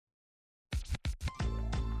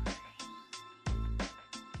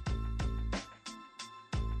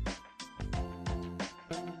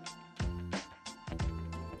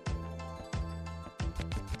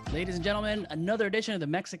Ladies and gentlemen, another edition of the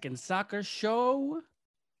Mexican Soccer Show.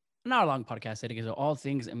 An hour-long podcast dedicated to all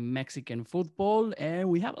things Mexican football. And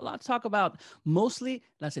we have a lot to talk about, mostly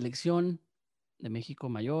la selección de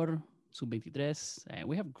México Mayor, Sub-23. And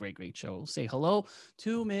we have a great show. Say hello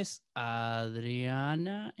to Miss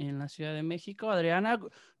Adriana in la Ciudad de Mexico. Adriana,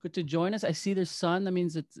 good to join us. I see there's sun. That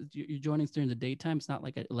means you're joining us during the daytime. It's not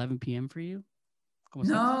like at 11 p.m. for you.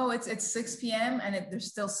 No, it's 6 p.m. and there's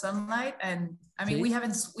still sunlight. And I mean, we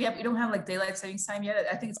don't have like daylight savings time yet.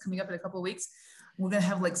 I think it's coming up in a couple of weeks. We're gonna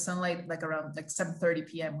have like sunlight like around like 7:30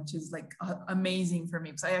 p.m., which is like amazing for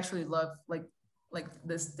me because I actually love like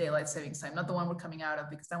this daylight savings time, not the one we're coming out of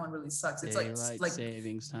because that one really sucks. It's like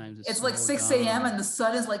savings times. It's so like 6 a.m. and the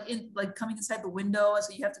sun is like coming inside the window,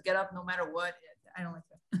 so you have to get up no matter what. I don't like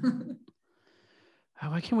that.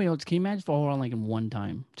 Why can't we? Can you imagine if all around like in one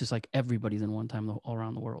time, just like everybody's in one time all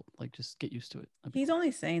around the world? Like, just get used to it. He's only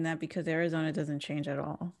saying that because Arizona doesn't change at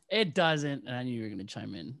all. It doesn't. And I knew you were going to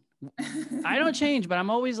chime in. I don't change, but I'm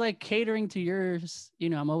always like catering to yours. You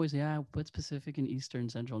know, I'm always, what's Pacific and Eastern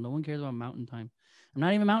Central? No one cares about mountain time. I'm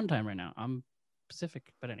not even mountain time right now. I'm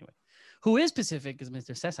Pacific. But anyway, who is Pacific is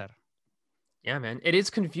Mr. Cesar. Yeah, man. It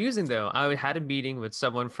is confusing, though. I had a meeting with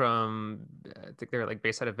someone from, I think they're like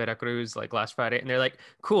based out of Veracruz, like last Friday. And they're like,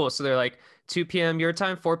 cool. So they're like 2 p.m. your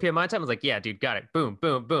time, 4 p.m. my time. I was like, yeah, dude, got it. Boom,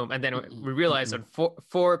 boom, boom. And then we realized on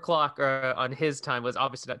 4 o'clock on his time was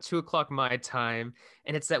obviously not 2 o'clock my time.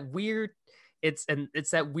 And it's that weird, it's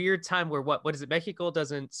that weird time where what is it? Mexico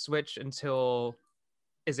doesn't switch until...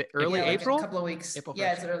 Is it early April? A couple of weeks. April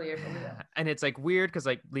 1st. It's early April. Yeah. And it's like weird because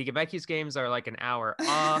like Liga MX games are like an hour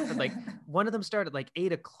off. And like one of them started like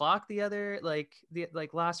 8 o'clock the other, like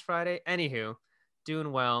last Friday. Anywho,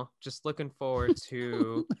 doing well. Just looking forward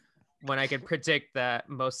to when I can predict that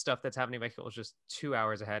most stuff that's happening in Mexico is just 2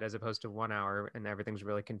 hours ahead as opposed to 1 hour and everything's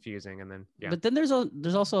really confusing. And then But then there's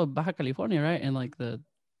also Baja California, right? And like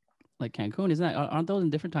Cancun, isn't that? Aren't those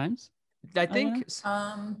in different times? I think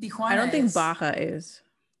Tijuana. I don't think Baja is.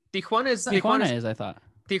 Tijuana is, I thought.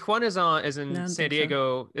 Tijuana is in San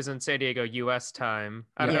Diego, US time.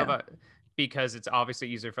 I don't know about, because it's obviously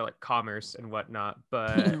easier for like commerce and whatnot,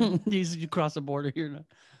 but you cross the border here now.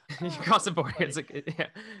 You cross the border, it's like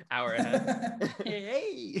hour ahead.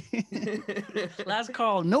 Hey. Last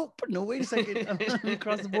call. Nope. No, wait a second. I'm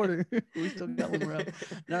across the border. We still got one around.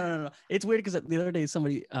 No. It's weird because the other day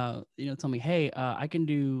somebody told me, hey, I can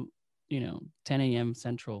do 10 a.m.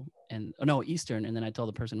 Central and Eastern. And then I told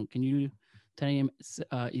the person, can you do 10 a.m.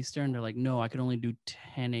 Eastern? They're like, no, I can only do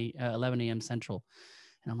 11 a.m. Central.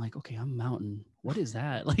 And I'm like, okay, I'm Mountain. What is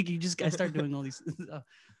that? Like, you just guys start doing all these.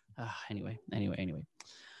 Anyway. And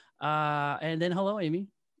then hello, Amy.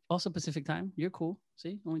 Also Pacific time. You're cool.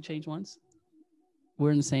 See, only changed once.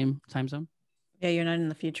 We're in the same time zone. Yeah, you're not in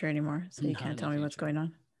the future anymore, so you can't tell me what's going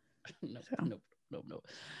on. Nope.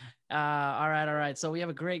 All right. So we have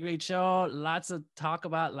a great show. Lots of talk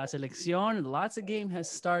about La Selección. Lots of game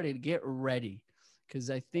has started. Get ready, because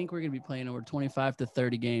I think we're going to be playing over 25 to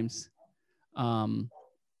 30 games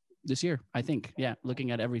this year. I think,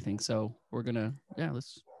 looking at everything. So we're going to,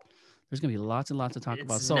 there's going to be lots and lots to talk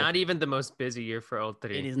about. It's not even the most busy year for all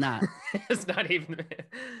three. It is not. It's not even.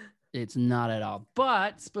 It's not at all.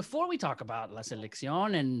 But before we talk about La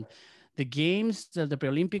Selección and the games, the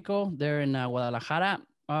Preolímpico, they're in Guadalajara.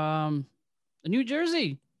 New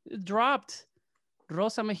Jersey dropped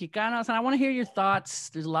Rosa Mexicanas, and I want to hear your thoughts.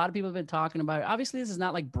 There's a lot of people have been talking about it. Obviously, this is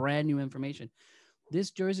not like brand new information.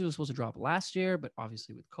 This jersey was supposed to drop last year, but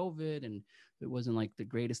obviously with COVID, and it wasn't like the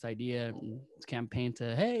greatest idea. Campaign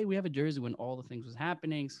to, hey, we have a jersey when all the things was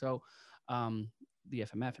happening. So the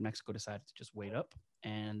FMF in Mexico decided to just wait up,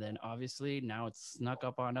 and then obviously now it's snuck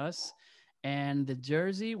up on us. And the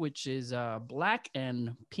jersey, which is black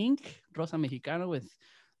and pink, Rosa Mexicana,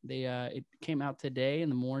 it came out today in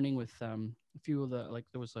the morning with a few of the,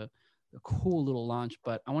 there was a cool little launch.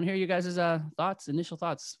 But I want to hear you guys' initial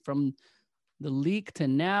thoughts from the leak to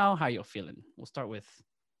now. How you feeling? We'll start with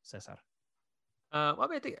Cesar.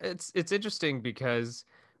 I think it's interesting because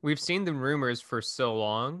we've seen the rumors for so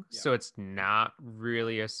long, so it's not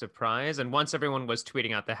really a surprise. And once everyone was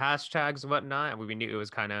tweeting out the hashtags and whatnot, we knew it was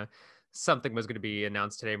kind of something was going to be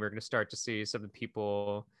announced today. We're going to start to see some of the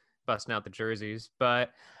people busting out the jerseys.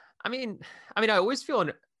 But I mean, I always feel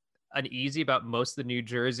uneasy about most of the new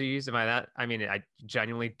jerseys. I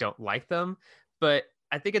genuinely don't like them, but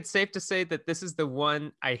I think it's safe to say that this is the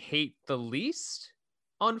one I hate the least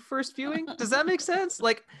on first viewing. Does that make sense?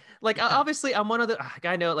 Obviously I'm one of the,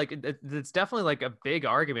 I know, it's definitely like a big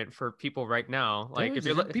argument for people right now. Like, dude,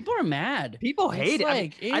 if you're people are mad. People hate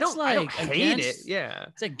it. I don't hate it. Yeah.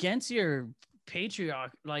 It's against your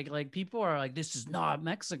patriarch. Like people are like, this is not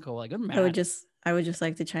Mexico. Like I'm mad. I would just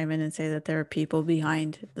like to chime in and say that there are people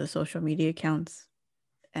behind the social media accounts,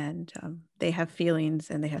 and they have feelings,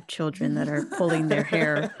 and they have children that are pulling their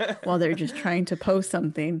hair while they're just trying to post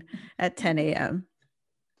something at 10 a.m.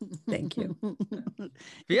 Thank you.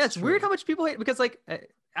 Yeah, it's weird how much people hate, because like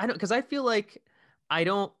I don't, because I feel like I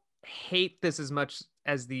don't hate this as much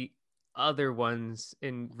as the other ones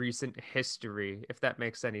in recent history, if that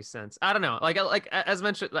makes any sense. I don't know. Like as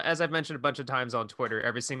I've mentioned a bunch of times on Twitter,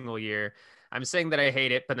 every single year, I'm saying that I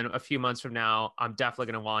hate it, but then a few months from now, I'm definitely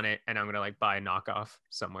gonna want it, and I'm gonna like buy a knockoff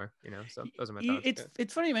somewhere. You know, so those are my thoughts.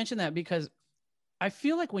 It's funny you mention that, because I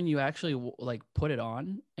feel like when you actually like put it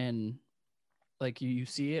on and like you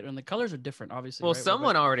see it, and the colors are different, obviously. Well, right?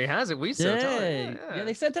 someone already has it. We said, yeah,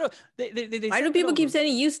 they sent it. They Why do people keep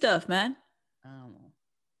sending you stuff, man? I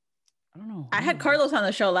don't know. I had Carlos on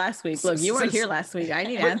the show last week. Look, you weren't here last week. I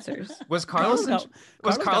need answers. Was Carlos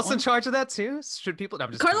in charge of that too? Should people? No,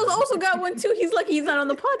 Carlos also got one too. He's lucky he's not on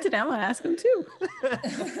the pod today. I'm gonna ask him too.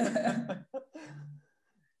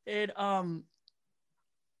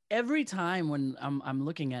 Every time when I'm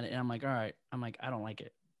looking at it and I'm like, all right, I'm like, I don't like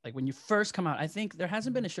it. Like when you first come out, I think there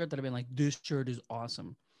hasn't been a shirt that I've been like, this shirt is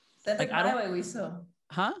awesome. Send it my way, Wiso.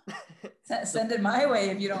 Huh? Send it my way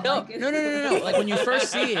if you don't like it. No. Like when you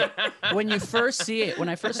first see it, when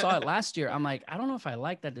I first saw it last year, I'm like, I don't know if I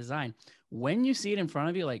like that design. When you see it in front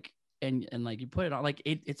of you, like, and like you put it on, like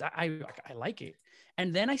I like it.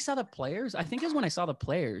 And then I saw the players. I think it was when I saw the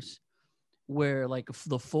players where like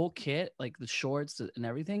the full kit, like the shorts and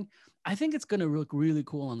everything, I think it's going to look really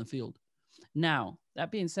cool on the field. Now,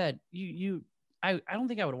 that being said, I don't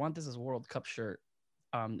think I would want this as a World Cup shirt.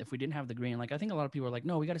 If we didn't have the green, like I think a lot of people are like,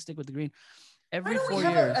 no, we got to stick with the green. Every 4 years. Why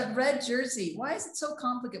don't we have a red jersey? Why is it so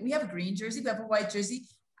complicated? We have a green jersey, we have a white jersey.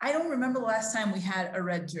 I don't remember the last time we had a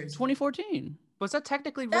red jersey. 2014. Was that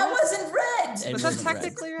technically red? That wasn't red. Was that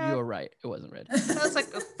technically red? You're right. It wasn't red.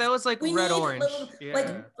 That was like red orange.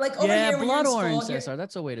 Like over here blood orange, Cesar.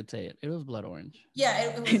 That's a way to say it. It was blood orange. Yeah,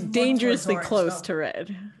 it was dangerously close to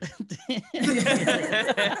red.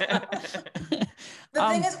 The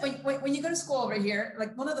thing is, when you go to school over here,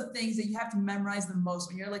 like one of the things that you have to memorize the most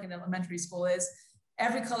when you're like in elementary school is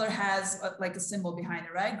every color has like a symbol behind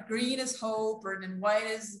it, right? Green is hope, and then white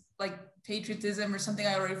is like patriotism or something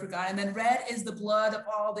I already forgot. And then red is the blood of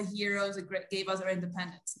all the heroes that gave us our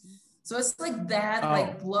independence. So it's like that,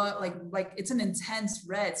 like blood, like it's an intense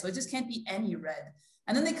red. So it just can't be any red.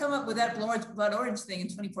 And then they come up with that blood orange thing in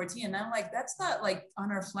 2014. And I'm like, that's not like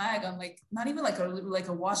on our flag. I'm like, not even like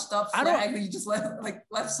a washed up flag that you just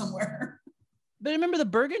left somewhere. But remember, the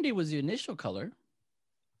burgundy was the initial color.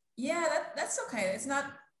 Yeah, that's okay. It's not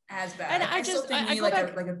as bad. And I still think we need like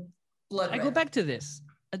a blood red. I go back to this.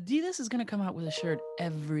 Adidas is going to come out with a shirt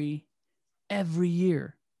every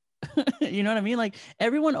year. You know what I mean? Like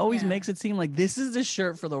everyone always makes it seem like this is the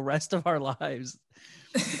shirt for the rest of our lives.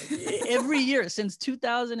 Every year since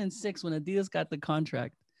 2006, when Adidas got the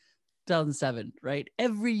contract, 2007, right?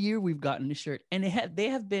 Every year we've gotten a shirt, and they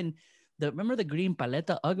have been remember the green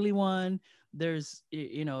paleta ugly one. There's,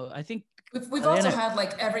 I think we've also had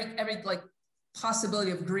like every like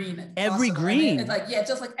possibility of green. Every green, I mean,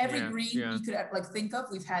 just like every green you could like think of,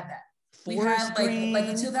 we've had that. We had like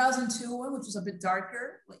the 2002 one, which was a bit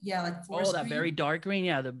darker. Like forest that green. Very dark green.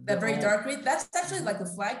 Yeah, that very dark green. That's actually like the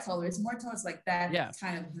flag color. It's more towards like that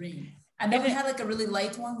kind of green. And then we had like a really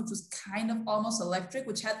light one, which was kind of almost electric,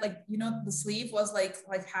 which had like, the sleeve was like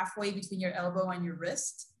halfway between your elbow and your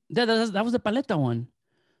wrist. That was the paleta one.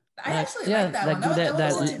 I actually like that one. That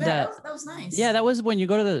wasn't too bad. That was nice. Yeah, that was when you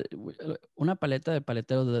go to the una paleta de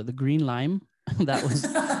paletero, the green lime. That was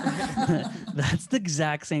that's the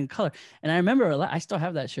exact same color. And I remember I still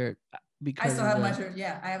have that shirt because I still have my shirt.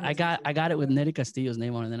 Yeah, I got it with Neri Castillo's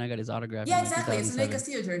name on it, and then I got his autograph. Yeah, exactly. It's a Neri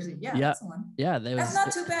Castillo jersey. Yeah, that's the one. Yeah, that's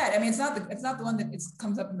not too bad. I mean, it's not the one that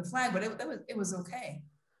comes up in the flag, but it was okay.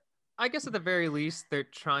 I guess at the very least they're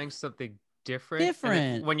trying something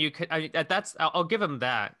different. When you could, I'll give them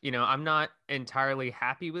that. I'm not entirely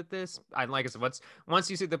happy with this. I like it. Once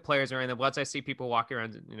you see the players around them, once I see people walking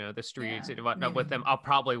around, the streets and whatnot with them, I'll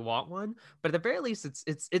probably want one. But at the very least,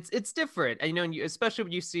 it's different. And especially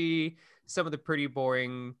when you see some of the pretty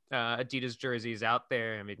boring Adidas jerseys out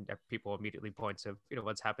there. I mean, people immediately point to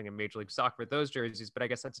what's happening in Major League Soccer with those jerseys, but I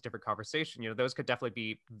guess that's a different conversation. Those could definitely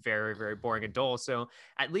be very, very boring and dull. So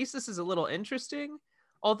at least this is a little interesting.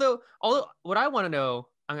 Although what I want to know,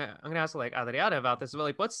 I'm gonna ask like Adriana about this. But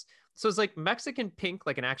like, is like Mexican pink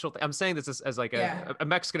like an actual thing? I'm saying this as like a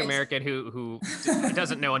Mexican American who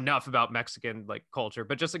doesn't know enough about Mexican like culture,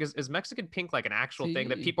 but just like is Mexican pink like an actual thing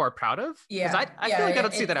that people are proud of? Yeah, I feel like I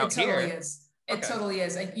don't see that out totally here. It totally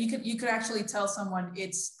is. Like you could actually tell someone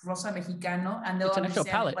it's Rosa Mexicano, and they'll It's an actual understand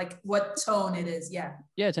palette. like what tone it is. Yeah.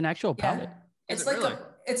 Yeah, it's an actual Yeah. palette. It's like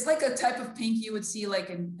it's like a type of pink you would see like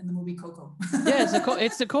in the movie Coco. Yeah,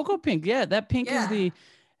 it's the cocoa pink. Yeah, that pink is the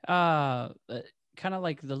kind of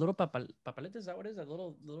like the little papeletas. Is that what it is? That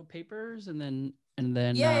little papers, and then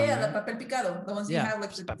yeah, the papel picado, the ones you have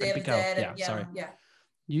like the papel picado. yeah, Sorry. Yeah.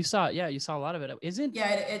 You saw a lot of it. Isn't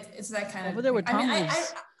it's that kind over of there with Tom.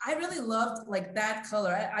 I really loved like that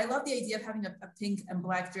color. I love the idea of having a pink and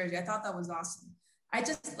black jersey. I thought that was awesome. I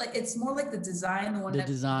just like it's more like the design,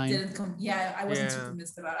 design didn't come. Yeah, I wasn't too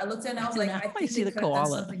convinced about it. I looked at it and I was like, I think see the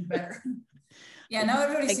koala. Something better. Yeah, now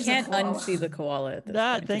everybody sees I can't the koala. unsee the koala at this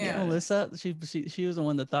point. Thank you, Melissa. She was the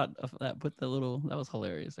one that thought of that. Put the little, that was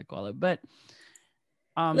hilarious, the koala. But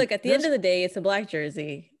look, at the end of the day, it's a black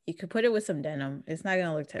jersey. You could put it with some denim. It's not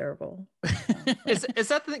gonna look terrible. Is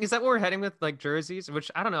that the thing? Is that what we're heading with, like jerseys?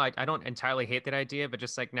 Which I don't know. I don't entirely hate that idea, but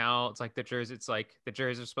just like now, it's like the jersey. It's like the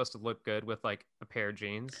jerseys are supposed to look good with like a pair of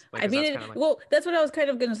jeans. Like, I mean, well, that's what I was kind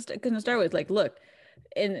of gonna start with. Like, look,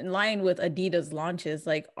 in line with Adidas launches,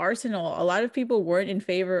 like Arsenal, a lot of people weren't in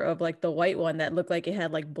favor of like the white one that looked like it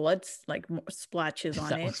had like blood like splashes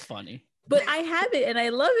on it. That was funny. But I have it and I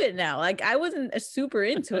love it now. Like I wasn't super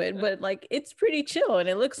into it, but like it's pretty chill and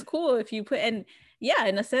it looks cool if you put, and yeah,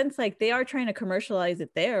 in a sense, like they are trying to commercialize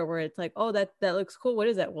it there where it's like, oh, that looks cool. What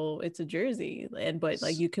is that? Well, it's a jersey, but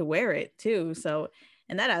like you could wear it too. So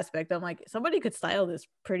in that aspect, I'm like, somebody could style this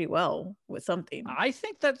pretty well with something. I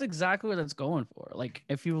think that's exactly what it's going for. Like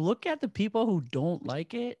if you look at the people who don't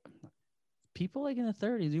like it, people like in the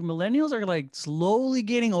 30s, you millennials are like slowly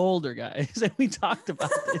getting older, guys. And we talked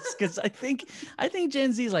about this because I think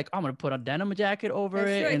Gen Z is like, I'm gonna put a denim jacket over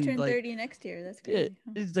it. I and turn like, 30 next year. That's crazy.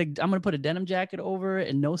 It's like I'm gonna put a denim jacket over it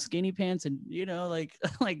and no skinny pants, and like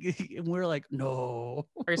and we're like, no.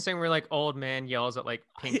 Are you saying we're like old man yells at like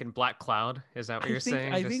pink and black cloud? Is that what you're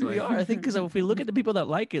saying? I think we are. I think because if we look at the people that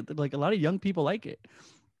like it, like a lot of young people like it.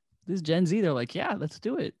 This Gen Z, they're like, yeah, let's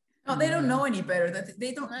do it. No, they don't know any better. That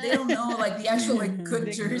they don't know like the actual like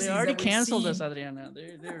good jerseys. They already canceled us, Adriana.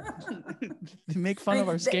 They make fun of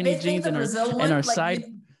our skinny jeans and our side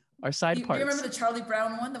parts. You remember the Charlie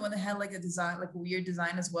Brown one, the one that had like a design, like a weird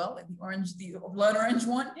design as well, like the blood orange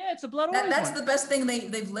one. Yeah, it's a blood orange. That's the best thing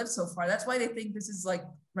they've lived so far. That's why they think this is like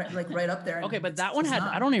right up there. Okay, but that one had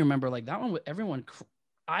I don't even remember like that one with everyone.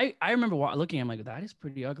 I remember looking at him like that is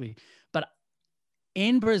pretty ugly, but.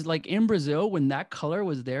 In Brazil, when that color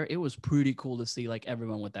was there, it was pretty cool to see like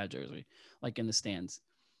everyone with that jersey, like in the stands.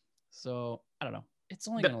 So I don't know. It's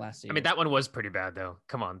only gonna last. I mean, that one was pretty bad though.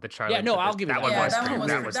 Come on, the Charlie. Yeah, no, I'll give it that.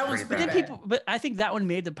 That was pretty bad. But I think that one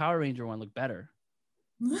made the Power Ranger one look better.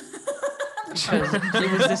 Because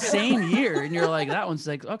it was the same year, and you're like, that one's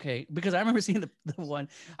like okay. Because I remember seeing the one.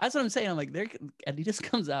 That's what I'm saying. I'm like, Adidas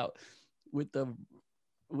comes out with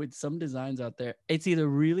some designs out there. It's either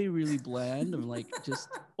really, really bland and like just,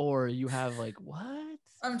 or you have like, what?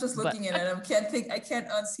 I'm just looking at it. I can't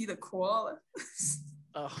unsee the koala.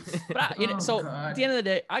 So at the end of the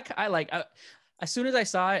day, I like, as soon as I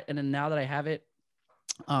saw it, and then now that I have it,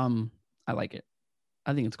 I like it.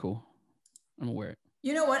 I think it's cool. I'm gonna wear it.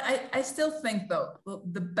 You know what? I still think though,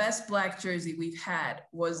 the best black jersey we've had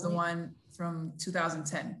was the one from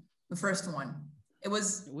 2010, the first one. It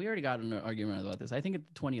was. We already got an argument about this. I think it's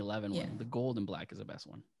the 2011 one. The gold and black is the best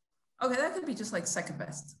one. Okay, that could be just like second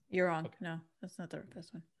best. You're wrong. Okay. No, that's not the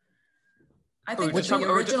best one. I think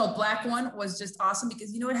the original black one was just awesome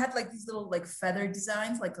because it had like these little like feather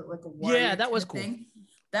designs, like a warrior. Yeah, that was cool. Thing.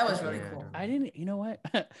 That was really cool. I didn't. You know what?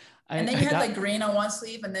 And then you had like green on one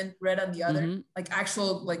sleeve and then red on the other, like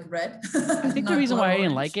actual like red. I think the reason why I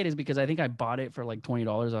didn't like it is because I think I bought it for like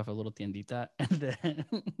 $20 off a little tiendita, and then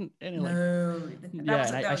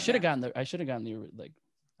I should have gotten the like,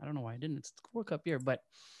 I don't know why I didn't. It's the World Cup year, but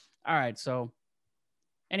all right. So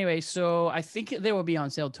anyway, so I think they will be on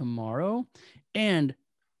sale tomorrow, and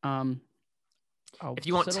if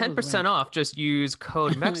you want 10% off, just use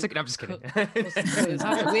code Mexican. I'm just kidding. But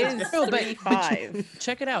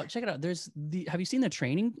check it out. There's have you seen the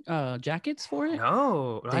training jackets for it?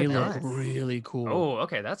 No, they look really cool. Oh,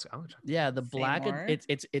 okay, the black.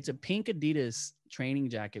 It's a pink Adidas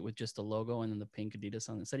training jacket with just the logo and then the pink Adidas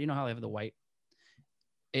on it. So you know how they have the white.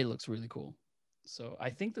 It looks really cool. So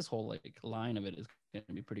I think this whole like line of it is going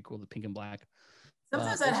to be pretty cool. The pink and black.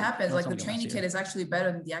 Sometimes that happens. Like the training kit is actually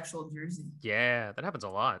better than the actual jersey. Yeah, that happens a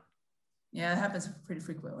lot. Yeah, it happens pretty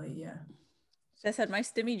frequently. Yeah. I said my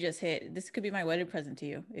stimmy just hit. This could be my wedding present to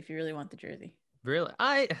you if you really want the jersey. Really?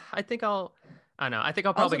 I think I'm I know. I think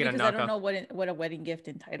I'll probably Also get a because I don't knockoff. know what a wedding gift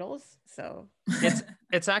entitles. So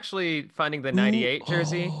It's actually finding the 98 Ooh,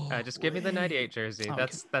 jersey. oh, Just give me the 98 jersey. Okay.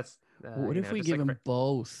 That's What if we just give like them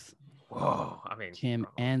both, whoa, I mean, Kim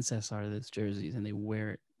and Cesar, this jerseys, and they wear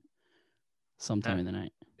it sometime in the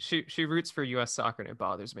night? She roots for US soccer and it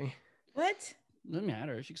bothers me. what? Doesn't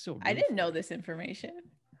matter. She can still. I didn't know this information.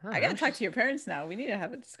 I gotta talk to your parents now. We need to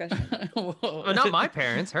have a discussion. Well, not my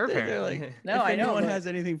parents, her They're parents. like, No, if I know. anyone But... has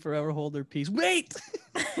anything forever, hold their peace. Wait.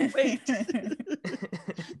 Wait.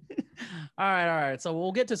 All right. So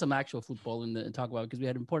we'll get to some actual football and talk about it because we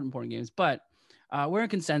had important games. But we're in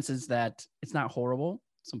consensus that it's not horrible.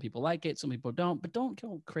 Some people like it, some people don't. But don't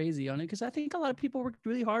go crazy on it because I think a lot of people worked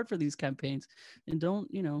really hard for these campaigns. And don't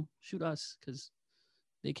shoot us because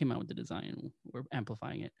they came out with the design. We're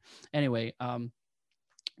amplifying it anyway.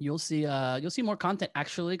 You'll see more content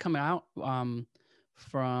actually coming out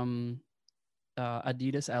from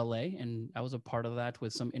Adidas LA, and I was a part of that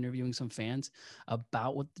with some interviewing some fans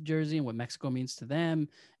about what the jersey and what Mexico means to them,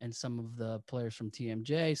 and some of the players from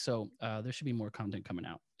TMJ. So there should be more content coming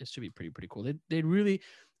out. It should be pretty cool.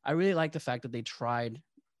 I really like the fact that they tried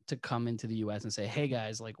to come into the US and say, hey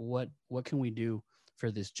guys, like what can we do for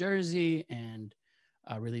this jersey, and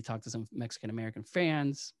really talk to some Mexican American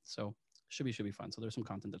fans. So should be fun. So there's some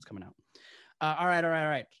content that's coming out. All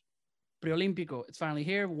right. Preolímpico, it's finally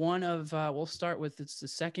here. One of we'll start with, it's the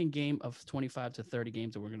second game of 25 to 30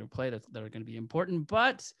 games that we're going to play that are going to be important.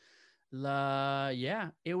 But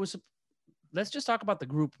it was. Let's just talk about the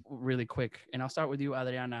group really quick, and I'll start with you,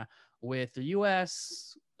 Adriana, with the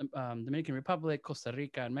U.S., Dominican Republic, Costa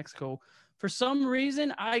Rica, and Mexico. For some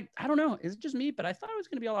reason, I don't know, is it just me? But I thought it was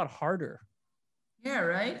going to be a lot harder. Yeah,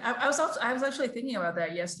 right. I was actually thinking about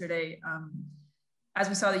that yesterday. As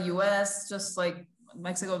we saw the U.S. just like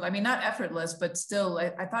Mexico, I mean, not effortless, but still,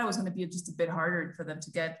 I thought it was going to be just a bit harder for them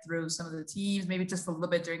to get through some of the teams, maybe just a little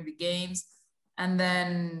bit during the games. And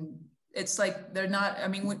then it's like they're not. I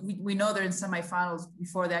mean, we know they're in semifinals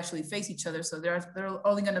before they actually face each other, so they're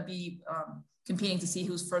only going to be competing to see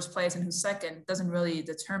who's first place and who's second. Doesn't really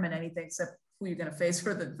determine anything except who you're going to face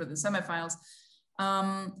for the semifinals.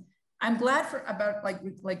 I'm glad about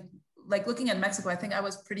looking at Mexico. I think I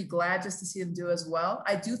was pretty glad just to see them do as well.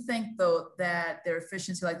 I do think though that their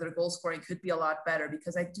efficiency, like their goal scoring, could be a lot better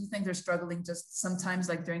because I do think they're struggling just sometimes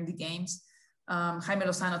like during the games. Jaime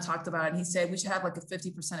Lozano talked about it, and he said we should have like a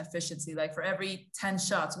 50% efficiency. Like for every 10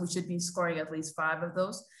 shots, we should be scoring at least 5 of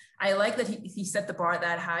those. I like that he set the bar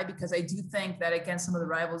that high because I do think that against some of the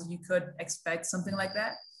rivals, you could expect something like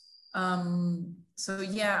that. So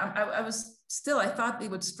yeah, I thought they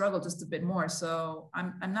would struggle just a bit more. So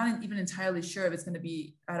I'm not even entirely sure if it's going to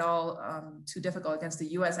be at all too difficult against the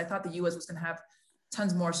US. I thought the US was going to have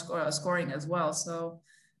tons more scoring as well. So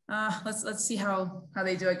let's see how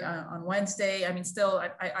they do it on Wednesday. I mean, still,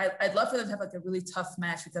 I'd love for them to have like a really tough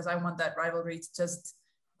match because I want that rivalry to just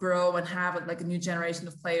grow and have like a new generation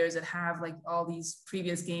of players that have like all these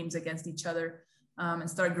previous games against each other. And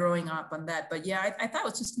start growing up on that. But yeah, I thought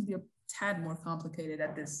it was just going to be a tad more complicated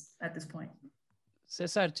at this point.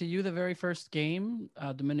 Cesar, to you, the very first game,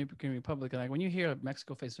 Dominican Republic, like when you hear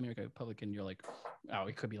Mexico face Dominican Republic, and you're like, oh,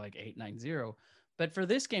 it could be like 8-9-0. But for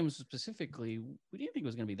this game specifically, we didn't think it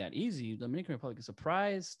was going to be that easy. Dominican Republic is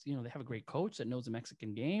surprised. They have a great coach that knows the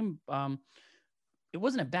Mexican game. It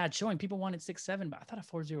wasn't a bad showing. People wanted 6-7, but I thought a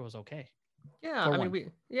 4-0 was okay. Yeah, I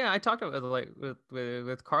mean, I talked about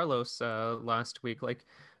with Carlos last week. Like,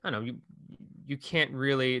 I don't know, you can't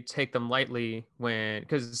really take them lightly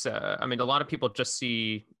because I mean, a lot of people just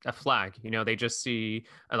see a flag. They just see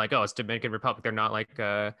like, oh, it's Dominican Republic. They're not like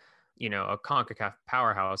a CONCACAF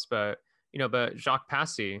powerhouse, but Jacques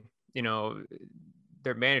Passy,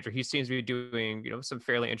 their manager, he seems to be doing some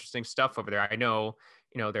fairly interesting stuff over there. I know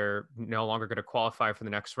they're no longer going to qualify for the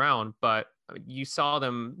next round, but you saw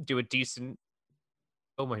them do a decent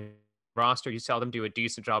roster. You saw them do a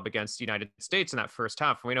decent job against the United States in that first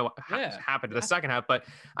half. And we know what happened in the second half, but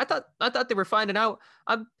I thought they were finding out.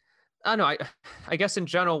 I don't know. I guess in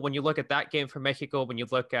general, when you look at that game for Mexico, when you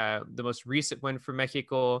look at the most recent win for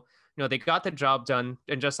Mexico, they got the job done.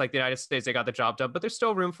 And just like the United States, they got the job done, but there's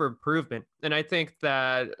still room for improvement. And I think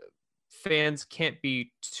that fans can't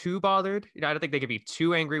be too bothered. I don't think they could be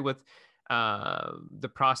too angry with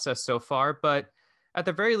the process so far, but at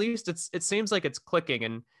the very least, it seems like it's clicking,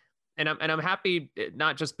 and I'm happy,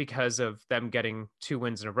 not just because of them getting 2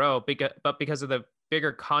 wins in a row, but because of the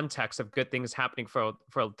bigger context of good things happening for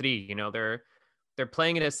El Tri. They're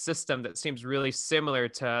playing in a system that seems really similar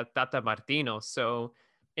to Tata Martino. So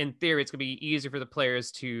in theory, it's gonna be easier for the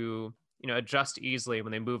players to adjust easily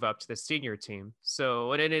when they move up to the senior team.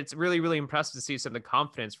 So, and it's really, really impressive to see some of the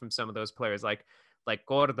confidence from some of those players like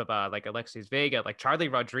Cordoba, like Alexis Vega, like Charlie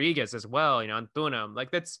Rodriguez as well, Antuna.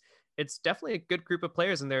 Like it's definitely a good group of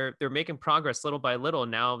players, and they're making progress little by little.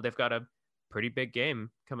 Now they've got a pretty big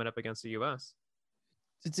game coming up against the US.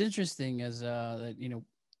 It's interesting as that,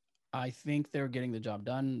 I think they're getting the job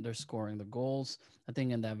done. They're scoring the goals. I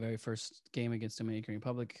think in that very first game against Dominican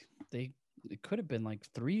Republic, it could have been like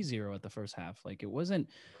 3-0 at the first half. Like it wasn't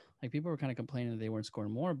like people were kind of complaining that they weren't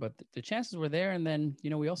scoring more, but the chances were there. And then,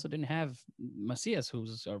 we also didn't have Macias,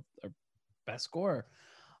 who's our best scorer.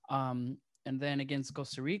 And then against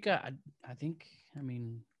Costa Rica, I think,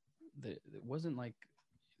 it wasn't like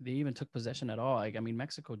they even took possession at all. Like,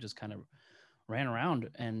 Mexico just kind of ran around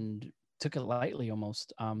and took it lightly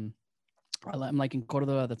almost. I'm liking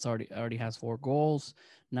Cordoba, that's already has 4 goals.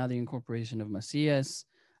 Now the incorporation of Macias.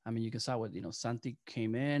 You can saw what, Santi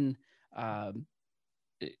came in.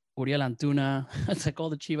 Uriel Antuna. It's like all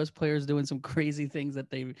the Chivas players doing some crazy things that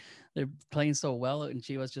they're playing so well in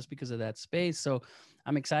Chivas just because of that space. So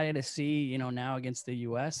I'm excited to see, now against the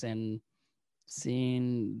US and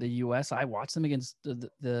seeing the US. I watched them against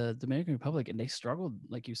the Dominican Republic and they struggled,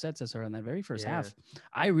 like you said, Cesar, in that very first half.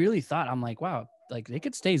 I really thought, I'm like, wow, like they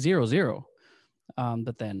could stay 0-0.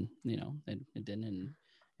 But then, it didn't,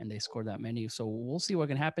 and they scored that many. So we'll see what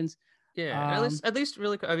can happen. Yeah, at least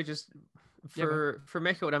really, just for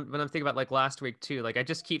Mexico, when I'm thinking about like last week too, like I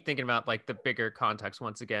just keep thinking about like the bigger context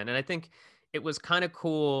once again. And I think it was kind of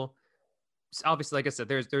cool. Obviously, like I said,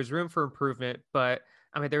 there's room for improvement, but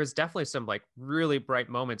there was definitely some like really bright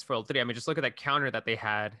moments for El Tri. Just look at that counter that they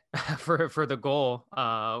had for the goal.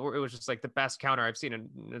 It was just like the best counter I've seen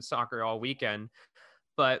in soccer all weekend.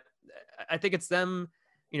 But I think it's them,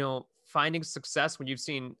 finding success when you've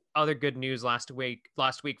seen other good news last week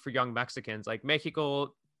for young Mexicans, like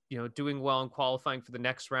Mexico, doing well and qualifying for the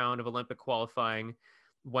next round of Olympic qualifying.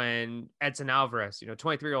 When Edson Alvarez,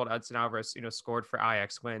 23-year-old Edson Alvarez, scored for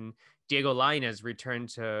Ajax. When Diego Lainez returned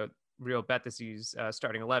to Real Betis'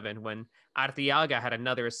 starting 11. When Arteaga had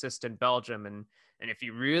another assist in Belgium. And if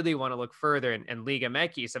you really want to look further in Liga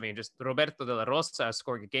MX, just Roberto de la Rosa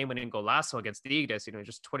scoring a game-winning golazo against Tigres,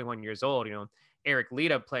 just 21 years old. Eric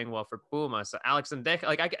Lita playing well for Puma. So Alex Ndeka,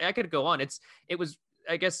 like I could go on. It was,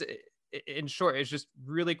 I guess, in short, it's just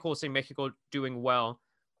really cool seeing Mexico doing well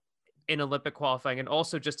in Olympic qualifying, and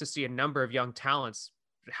also just to see a number of young talents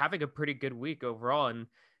having a pretty good week overall. And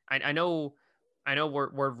I know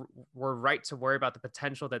we're right to worry about the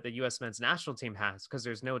potential that the U.S. men's national team has, because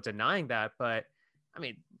there's no denying that. But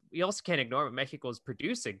we also can't ignore what Mexico is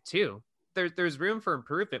producing too. There's room for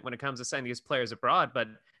improvement when it comes to sending these players abroad, but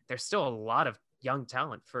there's still a lot of young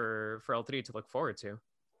talent for El Tri to look forward to.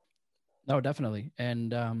 No, definitely.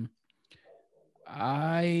 And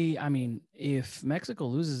if Mexico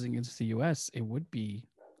loses against the U.S., it would be,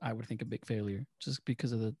 I would think, a big failure just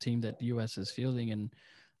because of the team that the U.S. is fielding. And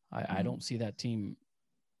I don't see that team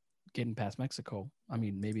getting past Mexico.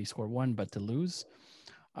 Maybe score 1, but to lose.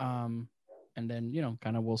 And then,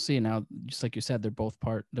 kind of we'll see. Now, just like you said, they're both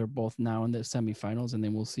now in the semifinals, and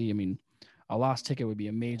then we'll see. A lost ticket would be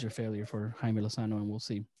a major failure for Jaime Lozano, and we'll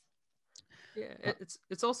see. Yeah,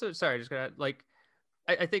 it's also, sorry, just gonna like,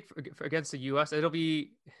 I think for against the U.S.,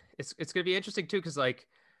 it's gonna be interesting too, because like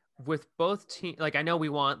with both teams, like I know we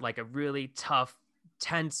want like a really tough,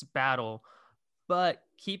 tense battle, but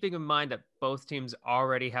keeping in mind that both teams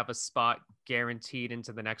already have a spot guaranteed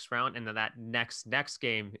into the next round, and then that next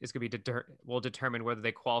game is going to will determine whether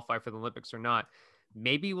they qualify for the Olympics or not.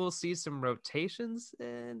 Maybe we'll see some rotations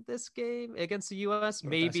in this game against the U.S.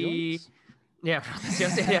 Maybe, yeah.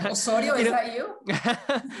 Osorio, is that you?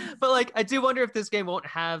 But like, I do wonder if this game won't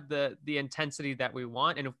have the intensity that we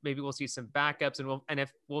want, and if maybe we'll see some backups, and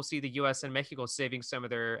if we'll see the U.S. and Mexico saving some of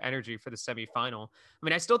their energy for the semifinal.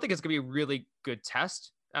 I still think it's gonna be a really good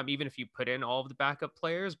test, even if you put in all of the backup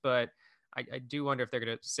players. But I do wonder if they're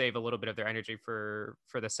gonna save a little bit of their energy for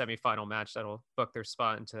the semifinal match that'll book their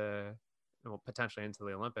spot into, potentially into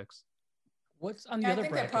the Olympics. What's on the other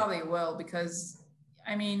bracket? I think they probably will, because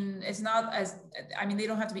it's not as, they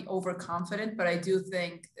don't have to be overconfident, but I do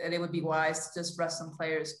think that it would be wise to just rest some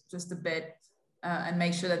players just a bit and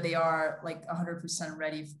make sure that they are like 100%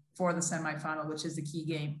 ready for the semifinal, which is the key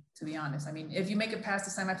game, to be honest. If you make it past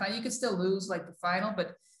the semifinal, you could still lose like the final,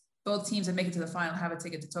 but both teams that make it to the final have a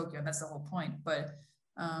ticket to Tokyo, and that's the whole point. But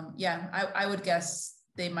I would guess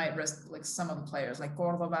they might rest like some of the players, like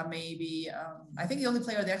Cordoba maybe. I think the only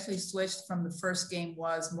player they actually switched from the first game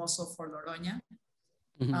was Mozo for Loroña.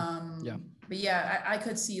 But yeah, I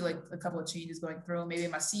could see like a couple of changes going through. Maybe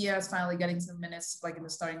Macias finally getting some minutes like in the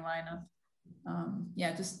starting lineup.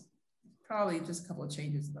 Just Probably just a couple of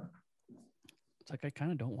changes though. It's like I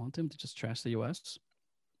kind of don't want them to just trash the US.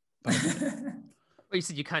 But Well, you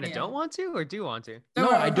said you kind of don't want to or do want to?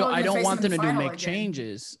 no, I don't. I don't face want them them in to the final make again.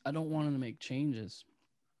 changes. I don't want them to make changes.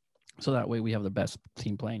 So that way we have the best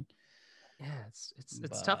team playing. Yeah,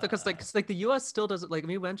 it's tough because like the US still doesn't like. I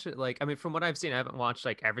mean, mentioned like I mean, from what I've seen, I haven't watched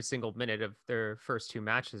like every single minute of their first 2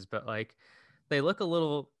 matches, but like they look a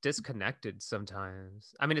little disconnected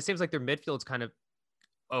sometimes. I mean, it seems like their midfield's kind of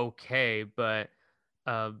okay, but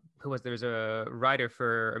there's a writer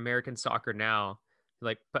for American Soccer Now,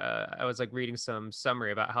 like I was like reading some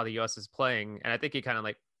summary about how the US is playing, and I think he kind of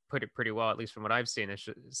like put it pretty well, at least from what I've seen, is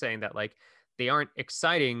saying that like they aren't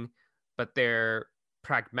exciting, but they're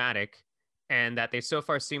pragmatic, and that they so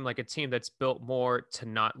far seem like a team that's built more to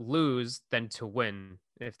not lose than to win,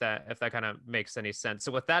 if that kind of makes any sense.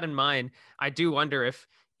 So with that in mind, I do wonder if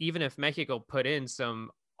even if Mexico put in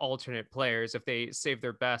some alternate players, if they save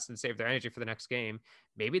their best and save their energy for the next game,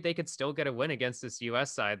 maybe they could still get a win against this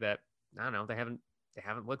US side that, I don't know, they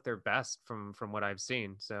haven't looked their best from what I've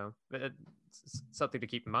seen. So it's something to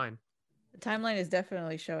keep in mind. The timeline is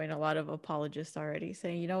definitely showing a lot of apologists already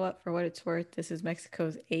saying, you know what, for what it's worth, this is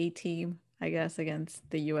Mexico's A team, I guess, against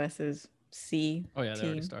the US's C Oh yeah, team. they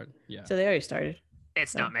already started. Yeah. So they already started.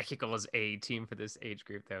 It's not Mexico's A team for this age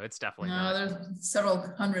group, though. It's definitely no, not. they're several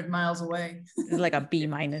hundred miles away. It's like a B-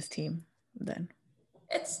 team then.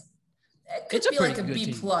 It could be like a B+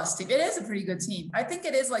 team. It is a pretty good team. I think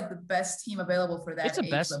it is like the best team available for that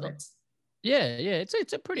age limit. Yeah, it's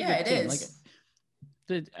a pretty good team. It is.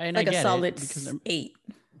 And like I a get solid because 8.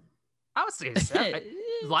 I would say 7.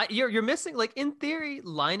 You're missing, like, in theory,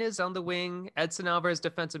 Linus on the wing, Edson Alvarez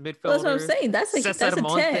defensive midfielder. Well, that's what I'm saying. That's like Cesar that's a 10.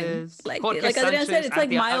 Montes, Like Jorge Adriana said, it's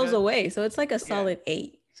like Sanchez, miles away. So it's like a solid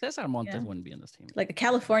 8. Cesar Montes wouldn't be in this team. Like a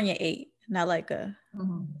California 8, not like a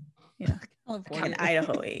an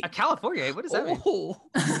Idaho 8. A California 8? What does that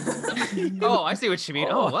mean? Oh, I see what you mean.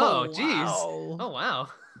 Oh, wow. Jeez. Wow. Oh, wow.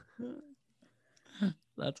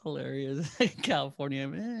 That's hilarious.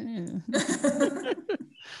 California.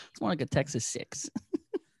 It's more like a Texas 6.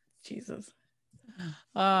 Jesus.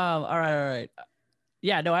 All right.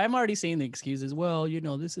 Yeah, no, I'm already seeing the excuses. Well,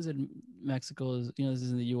 this isn't Mexico. This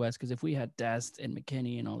isn't the U.S. Because if we had Dest and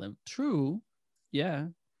McKinney and all them, true, yeah,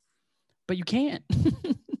 but you can't.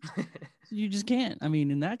 You just can't. I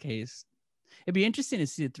mean, in that case, it'd be interesting to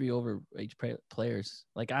see the 3 overage players.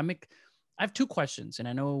 Like I have 2 questions, and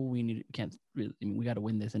I know we got to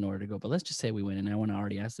win this in order to go. But let's just say we win, and I want to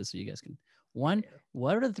already ask this so you guys can. 1,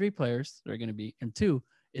 what are the 3 players that are going to be? And 2,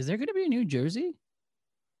 is there going to be a new jersey?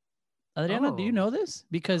 Adriana, do you know this?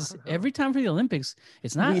 Because every time for the Olympics,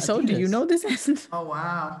 it's not. Wiso, do you know this? Oh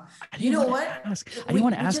wow! You know what? I didn't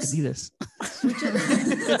want to ask Adidas.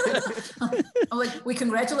 I'm like, we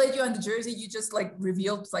congratulate you on the jersey you just like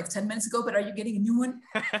revealed like 10 minutes ago, but are you getting a new one?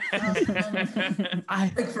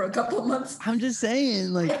 Like for a couple of months. I'm just saying,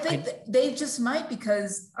 like, I think they just might,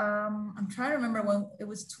 because I'm trying to remember when it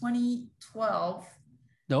was 2012.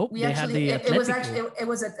 Nope. It's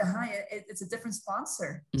a different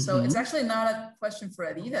sponsor. Mm-hmm. So it's actually not a question for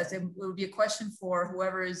Adidas. It would be a question for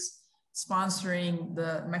whoever is sponsoring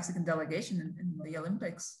the Mexican delegation in the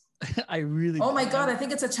Olympics. Oh my God, I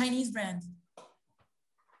think it's a Chinese brand.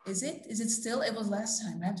 Is it still? It was last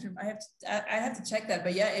time. I have to check that.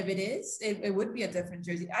 But yeah, if it is, it would be a different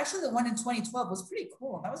jersey. Actually, the one in 2012 was pretty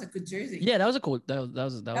cool. That was a good jersey. Yeah, that was a cool. That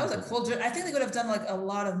was a cool jersey. I think they would have done like a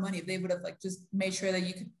lot of money if they would have like just made sure that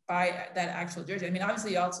you could buy that actual jersey. I mean,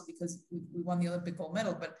 obviously also because we won the Olympic gold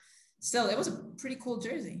medal, but still, it was a pretty cool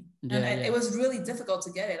jersey. And it was really difficult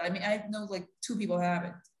to get it. I mean, I know like 2 people have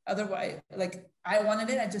it. Otherwise, like I wanted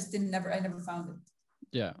it, I just I never found it.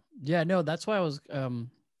 Yeah. No, that's why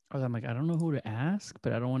I'm like, I don't know who to ask,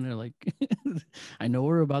 but I don't want to like. I know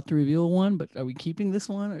we're about to reveal one, but are we keeping this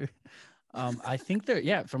one? Or, I think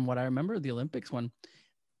from what I remember, the Olympics one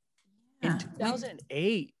in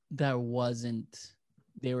 2008, there wasn't.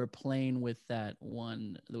 They were playing with that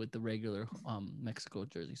one with the regular Mexico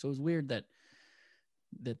jersey, so it was weird that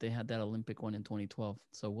they had that Olympic one in 2012.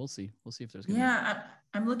 So we'll see. We'll see if there's.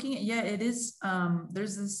 I'm looking at. Yeah, it is.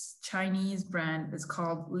 There's this Chinese brand. It's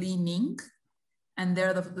called Li Ning. And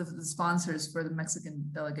they're the sponsors for the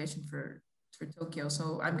Mexican delegation for Tokyo.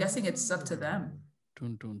 So I'm guessing it's up to them.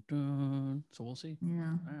 Dun, dun, dun. So we'll see.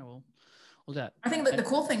 Yeah. All right, well that. I think that the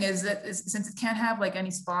cool thing is that since it can't have like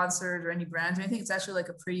any sponsors or any brands or anything, it's actually like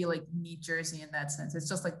a pretty like neat jersey in that sense. It's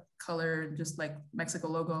just like color, just like Mexico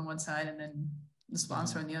logo on one side and then the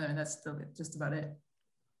sponsor on the other. And that's just about it.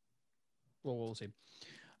 Well, we'll see.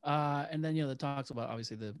 And then, the talks about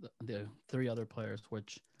obviously the 3 other players,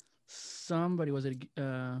 which somebody was it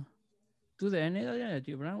to the end, I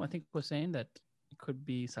think was saying that it could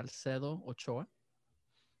be Salcedo Ochoa.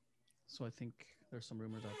 So I think there's some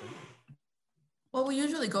rumors out there. Well, we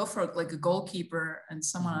usually go for like a goalkeeper and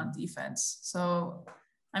someone on defense. So,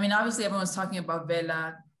 I mean, obviously everyone's talking about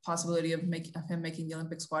Vela, possibility of him making the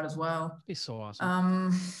Olympic squad as well. It'd be so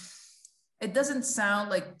awesome. It doesn't sound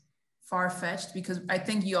like far-fetched because I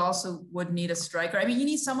think you also would need a striker. I mean, you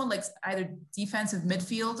need someone like either defensive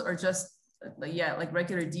midfield or just like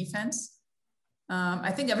regular defense.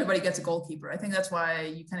 I think everybody gets a goalkeeper. I think that's why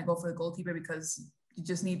you kind of go for the goalkeeper, because you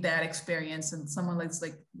just need that experience and someone that's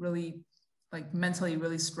like really like mentally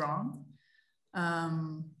really strong.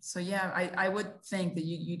 So yeah, I would think that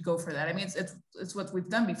you'd go for that. I mean, it's what we've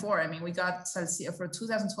done before. I mean, we got Salcido for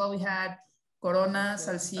 2012. We had Corona,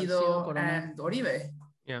 Salcido, Corona, and Oribe.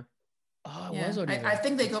 Yeah. Oh, it was Oribe. I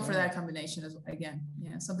think they go for that combination again.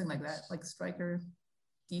 Yeah, something like that, like striker,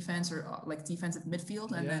 defense, or like defensive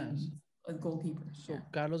midfield, and then a goalkeeper. So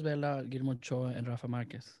Carlos Vela, Guillermo Ochoa, and Rafa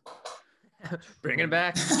Marquez. Bring it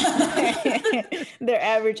back. Their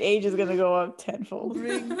average age is gonna go up tenfold.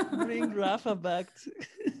 Bring Rafa back.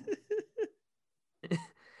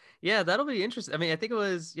 Yeah, that'll be interesting. I mean, I think it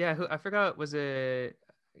was I forgot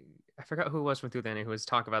who it was from Tudene who was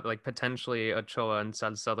talking about like potentially Ochoa and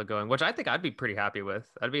Salcedo going, which I think I'd be pretty happy with.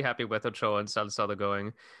 I'd be happy with Ochoa and Salcedo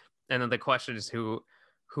going, and then the question is who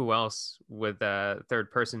else would the third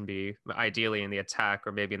person be, ideally in the attack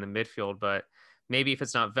or maybe in the midfield, but. Maybe if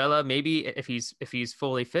it's not Vela, maybe if he's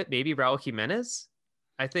fully fit, maybe Raul Jimenez.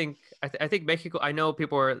 I think Mexico. I know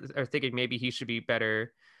people are thinking maybe he should be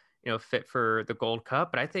better, fit for the Gold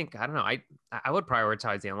Cup. But I don't know. I would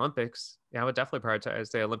prioritize the Olympics. Yeah, I would definitely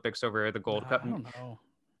prioritize the Olympics over the Gold Cup. I don't know.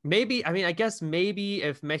 Maybe. I mean, I guess maybe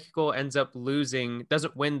if Mexico ends up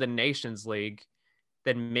doesn't win the Nations League,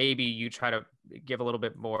 then maybe you try to give a little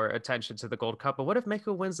bit more attention to the Gold Cup. But what if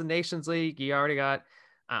Mexico wins the Nations League? You already got.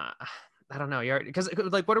 I don't know, because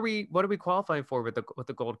like what are we qualifying for with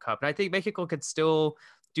the Gold Cup? And I think Mexico could still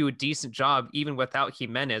do a decent job even without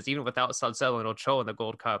Jimenez, even without Salcedo and Ochoa in the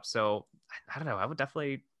Gold Cup. So I don't know. I would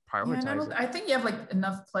definitely prioritize it. I think you have like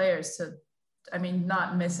enough players to, I mean,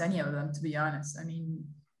 not miss any of them, to be honest. I mean,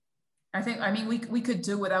 we could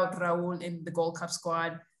do without Raul in the Gold Cup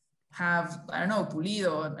squad. Have, I don't know,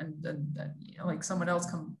 Pulido and like someone else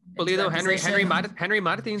come. Pulido, Henry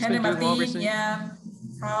Martin's been doing well recently. Yeah.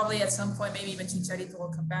 Probably at some point, maybe even Chicharito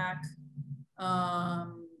will come back.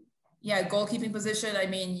 Goalkeeping position. I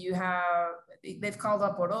mean, they've called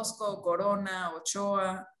up Orozco, Corona,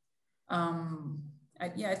 Ochoa.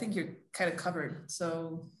 I think you're kind of covered.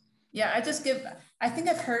 So yeah, I think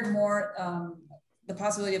I've heard more the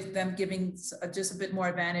possibility of them giving just a bit more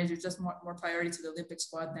advantage or just more priority to the Olympic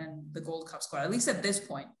squad than the Gold Cup squad, at least at this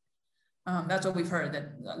point. That's what we've heard,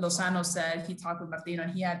 that Lozano said. He talked with Martino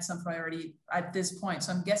and he had some priority at this point.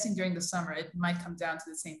 So I'm guessing during the summer, it might come down to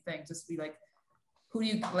the same thing. Just be like,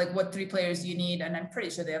 what 3 players do you need? And I'm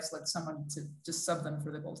pretty sure they have like someone to just sub them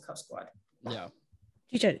for the Gold Cup squad. Yeah.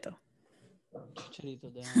 Chicharito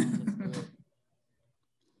down.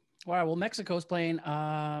 All right. Well, Mexico's playing,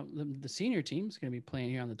 the senior team's going to be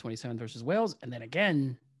playing here on the 27th versus Wales. And then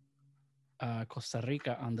again, Costa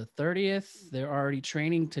Rica on the 30th. They're already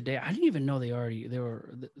training today. I didn't even know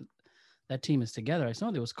that team is together. I saw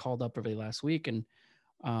they was called up early last week, and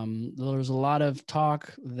there was a lot of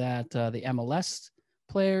talk that the MLS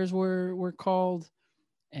players were called,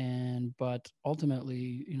 but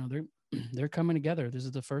ultimately, they're coming together. This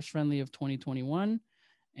is the first friendly of 2021,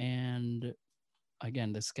 and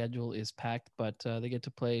again, the schedule is packed, but they get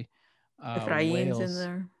to play. Efrain's in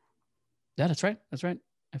there. Yeah, that's right.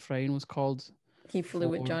 Efrain was called. He flew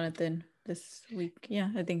with Jonathan this week. Yeah,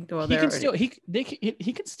 I think. Well, he can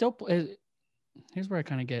still play. Here's where I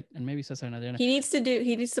kind of get, and maybe Cesar Hernandez. He needs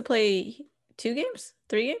to play 2 games,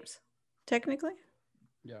 3 games, technically.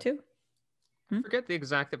 Yeah. 2. I forget the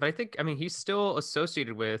exact, but I mean, he's still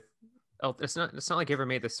associated with. It's not like he ever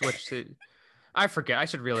made the switch to. I forget. I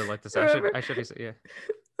should really look this up. I should be. Yeah.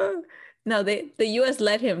 No, the U.S.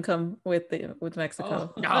 let him come with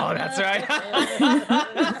Mexico. Oh, that's right.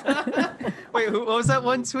 Wait, what was that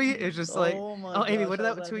one tweet? It's just like, Amy, what did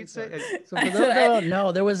that tweet say? So for those that don't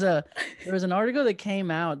know, there was an article that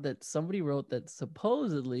came out that somebody wrote that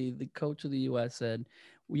supposedly the coach of the U.S. said,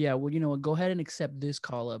 "Yeah, well, go ahead and accept this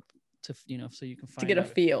call up to, so you can find get a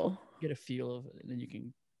feel of it, and then you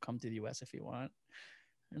can come to the U.S. if you want."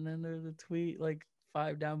 And then there's a tweet like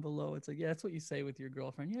 5 down below. It's like, yeah, that's what you say with your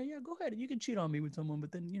girlfriend. Yeah, go ahead. You can cheat on me with someone, but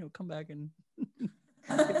then, come back and if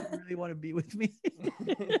you really want to be with me.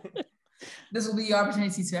 This will be your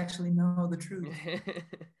opportunity to actually know the truth.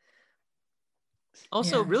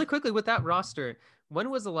 Also, Yeah. really quickly with that roster, when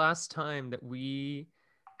was the last time that we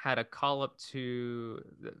had a call up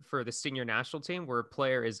for the senior national team where a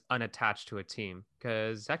player is unattached to a team?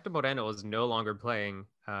 Because Hector Moreno is no longer playing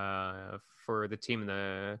for the team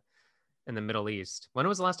in the Middle East. When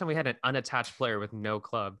was the last time we had an unattached player with no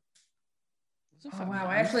club? Oh wow!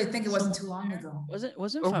 I actually think it wasn't too long ago. Wasn't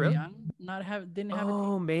Oh, really? Fabian didn't have a team?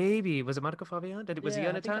 Oh, maybe. Was it Marco Fabian? Was he I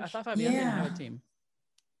unattached? thought Fabian didn't have a Yeah. team.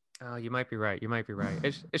 Oh, you might be right. You might be right.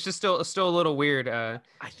 It's just still a little weird. I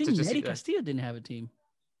think to just Neri see that. Castillo didn't have a team.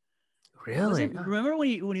 Really? Remember when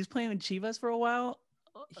he was playing with Chivas for a while?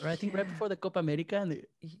 Or I think right before the Copa America and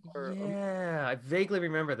Yeah, I vaguely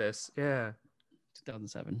remember this. Yeah.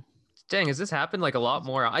 2007. Dang, has this happened like a lot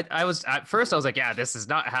more? I was at first I was like, yeah, this has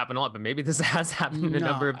not happened a lot, but maybe this has happened a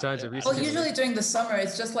number of times in recent Well, years. usually during the summer,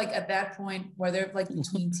 it's just like at that point where they're like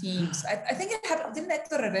between teams. I think it happened. Didn't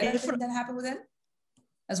Hector Herrera, didn't that happen with him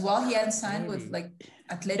as well? He hadn't signed with like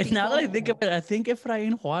Atletico. Now that I think of it, I think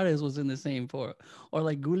Efrain Juarez was in the same or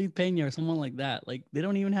like Guli Peña or someone like that. Like they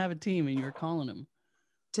don't even have a team and you're calling them.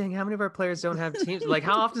 Dang, how many of our players don't have teams? Like,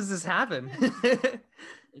 how often does this happen?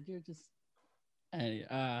 You're just,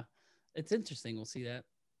 it's interesting. We'll see that.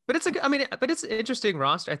 But it's it's an interesting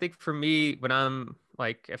roster. I think for me, when I'm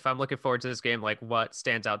like, if I'm looking forward to this game, like what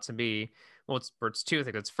stands out to me, well, it's two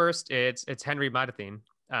things. It's first, it's Henry Martin,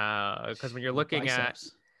 because when you're looking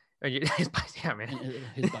biceps. Yeah, man,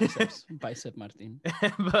 his biceps, bicep Martin.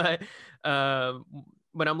 But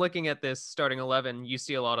when I'm looking at this starting 11, you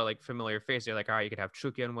see a lot of like familiar faces. You're like, all right, you could have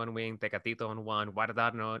Chucky on one wing, Tecatito on one,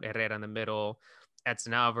 Guardado, Herrera in the middle,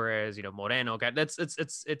 Edson Alvarez, Moreno.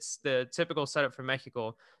 It's the typical setup for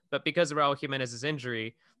Mexico. But because of Raul Jimenez's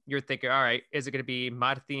injury, you're thinking, all right, is it going to be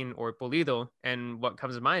Martin or Pulido? And what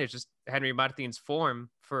comes to mind is just Henry Martin's form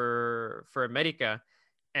for America.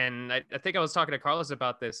 And I think I was talking to Carlos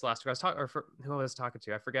about this last week. Who I was talking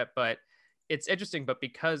to, I forget, but it's interesting. But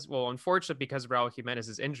unfortunately, because of Raul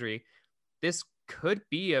Jimenez's injury, this could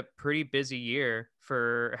be a pretty busy year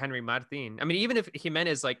for Henry Martin. I mean, even if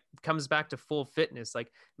Jimenez like comes back to full fitness,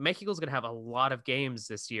 like Mexico's going to have a lot of games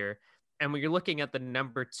this year. And when you're looking at the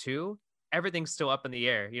number 2, everything's still up in the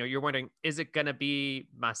air. You're wondering, is it going to be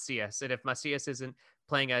Macias? And if Macias isn't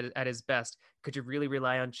playing at his best, could you really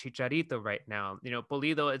rely on Chicharito right now?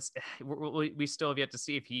 Pulido, we still have yet to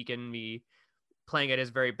see if he can be playing at his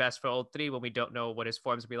very best for all 3 when we don't know what his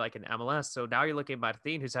form's be like in MLS. So now you're looking at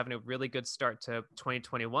Martin, who's having a really good start to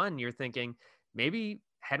 2021. You're thinking maybe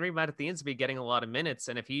Henry Martin's be getting a lot of minutes.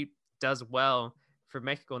 And if he does well for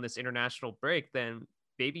Mexico in this international break, then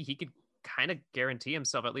maybe he could kind of guarantee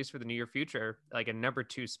himself, at least for the near future, like a number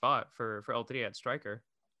 2 spot for El Tri at striker.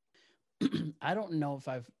 I don't know if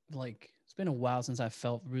it's been a while since I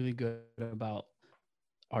felt really good about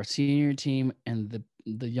our senior team and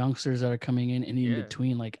the youngsters that are coming in and in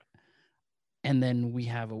between, and then we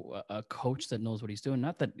have a coach that knows what he's doing.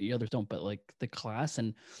 Not that the others don't, but like the class.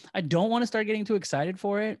 And I don't want to start getting too excited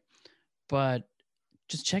for it, but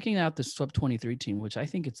just checking out the sub-23 team, which I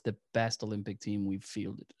think it's the best Olympic team we've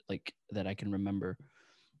fielded, like that I can remember,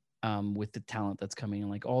 with the talent that's coming in,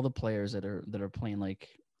 like all the players that are playing like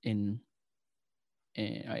in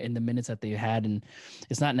the minutes that they had. And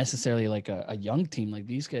it's not necessarily like a young team. Like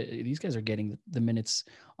these guys are getting the minutes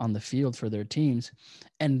on the field for their teams.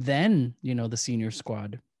 And then, the senior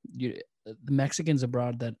squad, the Mexicans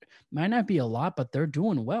abroad that might not be a lot, but they're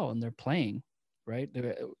doing well and they're playing, right?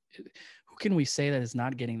 Who can we say that is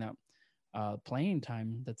not getting that playing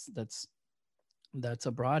time that's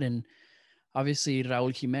abroad? And obviously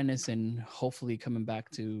Raul Jimenez, and hopefully coming back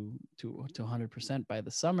to 100% by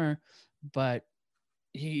the summer, but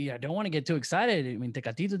I don't want to get too excited. I mean,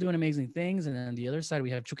 Tecatito's doing amazing things, and then on the other side we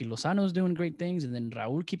have Chucky Lozano's doing great things, and then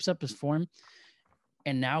Raul keeps up his form.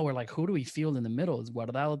 And now we're like, who do we field in the middle? Is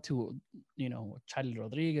Guardado to, Charlie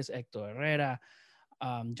Rodriguez, Hector Herrera,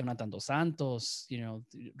 Jonathan Dos Santos,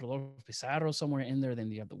 Rodolfo Pizarro somewhere in there.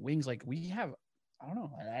 Then you have the wings. Like we have, I don't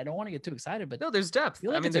know. I don't want to get too excited, but no, there's depth. I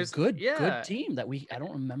feel like it's a good team that I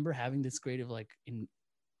don't remember having this creative, I don't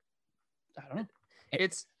know.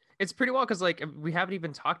 It's pretty well because like we haven't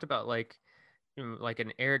even talked about like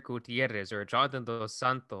an Eric Gutierrez or a Jonathan Dos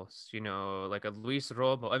Santos, like a Luis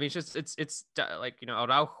Romo. I mean, it's like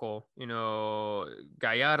Araujo,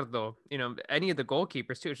 Gallardo, any of the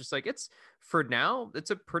goalkeepers too. It's just like for now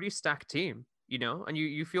it's a pretty stacked team, and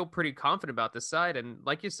you feel pretty confident about this side. And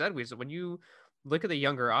like you said, when you look at the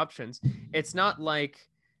younger options, it's not like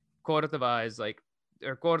Cordova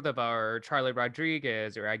or Charlie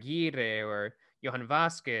Rodriguez or Aguirre or Johan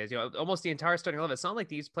Vazquez, almost the entire starting 11. It's not like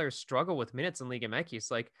these players struggle with minutes in Liga MX.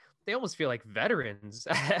 Like they almost feel like veterans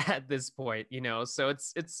at this point, you know. So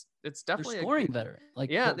it's definitely They're scoring better. Like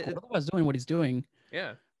yeah, Cordoba's doing what he's doing.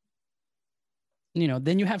 yeah. You know,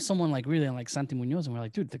 then you have someone like really like Santi Munoz, and we're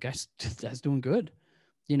like, dude, the guy's doing good.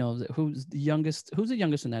 You know, who's the youngest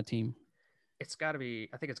in that team? It's got to be.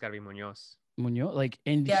 I think it's got to be Munoz. Munoz, like,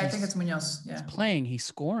 and yeah, I think it's Munoz. Yeah, he's playing, he's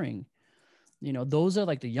scoring. You know, those are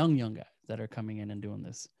like the young guys that are coming in and doing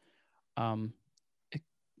this.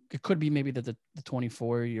 It could be maybe the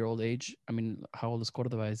 24-year-old age. I mean, how old is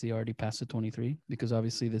Cordova? Is he already past the 23? Because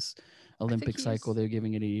obviously this Olympic cycle, they're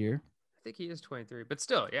giving it a year. I think he is 23, but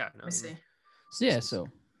still, yeah. No, let me see. Yeah, so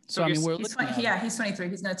I mean, we're looking at he's 23.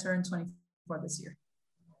 He's gonna turn 24 this year.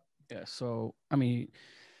 Yeah, so I mean,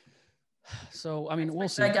 we'll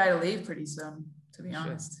see. That guy to leave pretty soon, to be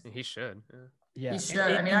honest. He should. Yeah, he should.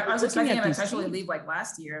 I mean, I was expecting him to actually leave like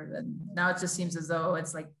last year, and now it just seems as though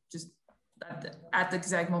it's like just at the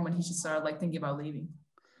exact moment he should start like thinking about leaving.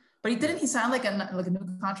 But he sign like a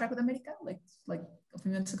new contract with America like a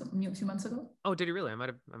few months ago. Oh, did he really? I might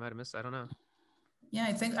have missed. I don't know. Yeah,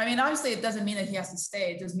 I think. I mean, obviously, it doesn't mean that he has to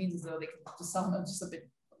stay. It just means as though they can just sell him just a bit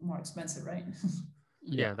more expensive, right?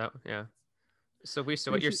 Yeah. So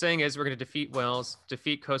what you're saying is we're going to defeat Wales,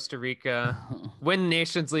 defeat Costa Rica, win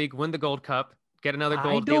Nations League, win the Gold Cup, get another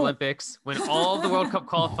gold at the Olympics, win all the World Cup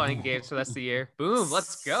qualifying games for the rest of the year. Boom,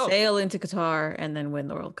 let's go. Sail into Qatar and then win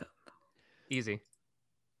the World Cup. Easy.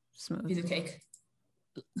 Smooth. Piece of cake.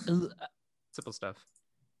 Simple stuff.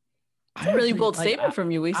 That's a really bold statement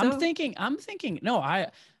from you, Wiso. I'm thinking. No, I'm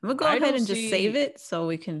gonna go ahead and just save it so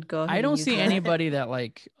we can go ahead. I don't see anybody that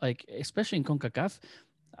like especially in CONCACAF.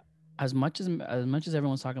 As much as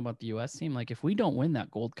everyone's talking about the U.S. team, like if we don't win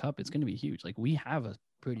that Gold Cup, it's going to be huge. Like we have a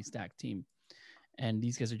pretty stacked team, and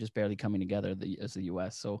these guys are just barely coming together as the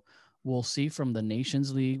U.S. So we'll see from the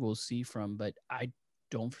Nations League. But I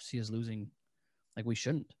don't foresee us losing. Like we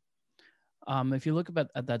shouldn't. If you look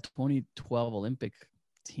at that 2012 Olympic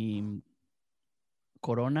team,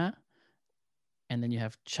 Corona, and then you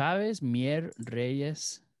have Chavez, Mier,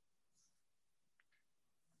 Reyes,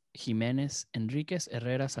 Jimenez, Enriquez,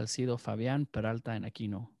 Herrera, Salcido, Fabian, Peralta, and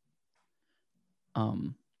Aquino.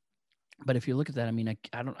 But if you look at that, I mean,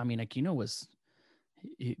 Aquino was.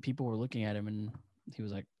 People were looking at him, and he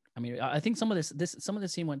was like, I mean, I think some of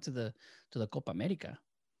this team went to the Copa America.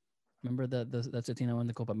 Remember that's the team that won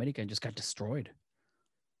the Copa America and just got destroyed.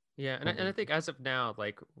 Yeah, and I think as of now,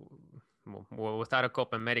 like, well, without a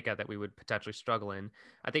Copa America that we would potentially struggle in,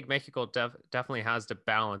 I think Mexico definitely has the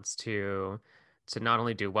balance to not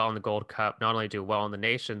only do well in the Gold Cup, not only do well in the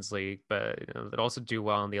Nations League, but they'd also do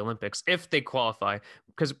well in the Olympics if they qualify.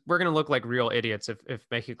 Because we're going to look like real idiots if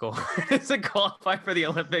Mexico doesn't qualify for the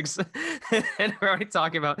Olympics. And we're already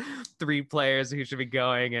talking about 3 players who should be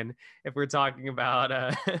going. And if we're talking about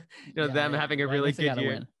them having a really good year.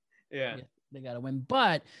 Win. Yeah. They got to win.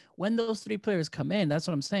 But when those 3 players come in, that's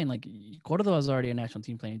what I'm saying. Like Cordova is already a national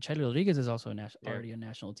team player. Charlie Rodriguez is also already a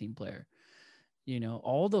national team player. You know,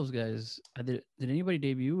 all those guys. Did anybody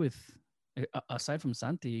debut with, aside from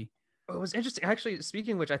Santi? It was interesting. Actually,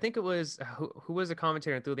 speaking of which, I think it was who was a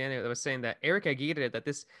commentator through the end that was saying that Eric Aguirre, that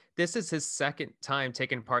this is his second time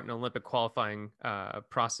taking part in an Olympic qualifying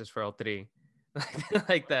process for L3.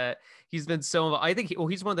 Like that, he's been so. I think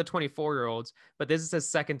he's one of the 24-year-olds, but this is his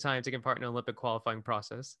second time taking part in an Olympic qualifying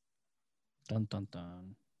process. Dun dun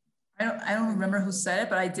dun. I don't remember who said it,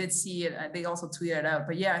 but I did see it. They also tweeted it out.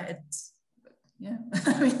 But yeah, it's. Yeah,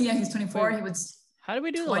 I mean, yeah, he's 24. Wait, he was. How did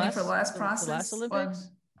we do for the last process? The last Olympics?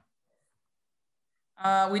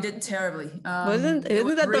 We did terribly. Isn't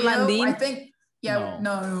that Rio, the Landin? I think. Yeah.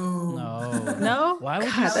 No. Why would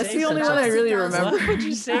you God, say that's the only one I really remember. Why would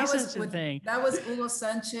you say such a thing? That was Hugo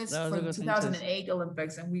Sanchez for the 2008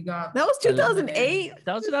 Olympics, and we got. That was 2008.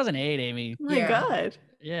 That was 2008, Amy. Oh my God.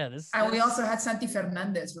 Yeah, and we also had Santi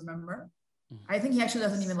Hernandez. Remember? I think he actually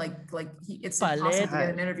doesn't even it's impossible to get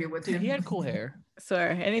an interview with him. He had cool hair.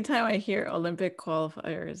 Sorry, anytime I hear Olympic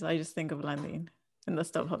qualifiers, I just think of Landin in the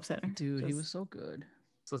StubHub Center. Dude, he was so good.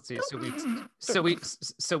 So let's see.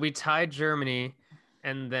 So we tied Germany,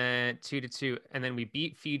 and then 2-2, and then we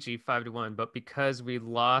beat Fiji 5-1. But because we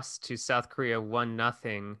lost to South Korea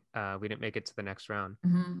 1-0, we didn't make it to the next round.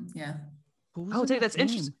 Mm-hmm. Yeah. That's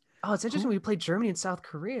interesting. Oh, it's interesting. We played Germany and South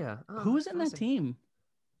Korea. Who was in that team?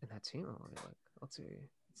 In that team, let's see.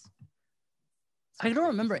 I don't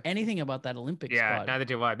remember anything about that Olympic squad. Neither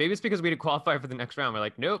do I. Maybe it's because we didn't qualify for the next round. We're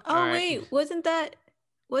like, nope. Oh wait, wasn't that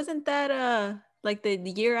like the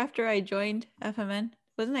year after I joined FMN?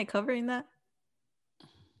 Wasn't I covering that?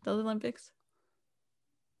 Those Olympics?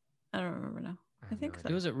 I don't remember now. I think so.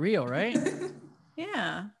 It was at Rio, right?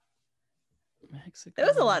 Yeah. Mexico. There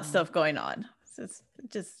was a lot of stuff going on. It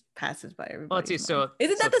just passes by everybody. Well, let's see. So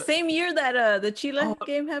isn't that the same year that the Chile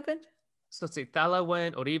game happened? So let's see. Tala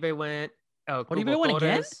went. Oribe went. Oribe went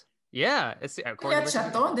again? Yeah. It's yeah,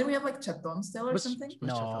 Chaton. Didn't we have like Chaton still or something?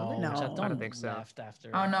 Was Chaton there? Chaton I don't think so. left after.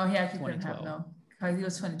 Oh no, yeah, he couldn't have no. He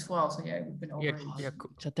was 2012, so yeah, we've been over. Yeah,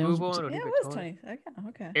 Chaton. Yeah, it was 20.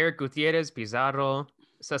 Okay. Eric Gutierrez, Pizarro,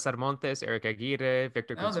 Cesar Montes, Eric Aguirre,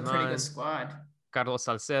 Victor That was a pretty good squad. Carlos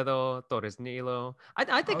Salcedo, Torres Nilo.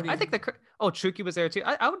 I think Chucky was there too.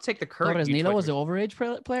 I would take the current. Torres Nilo was the overage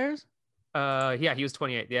players. Yeah, he was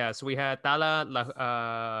 28. Yeah, so we had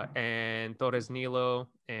Tala, and Torres Nilo,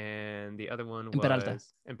 and the other one was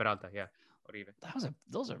Peralta. Yeah, Oribe.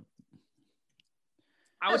 Those are.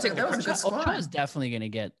 I would take the Ochoa is definitely gonna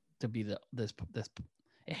get to be this.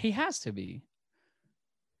 He has to be.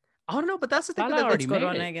 I don't know, but that's the thing. Tala already made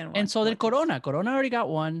Corona it. again. And so did Corona. Corona already got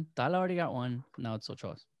one. Tala already got one. Now it's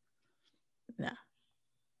Ochoa's. Nah.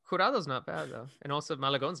 Jurado's not bad though, and also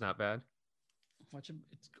Malagon's not bad. Watch it.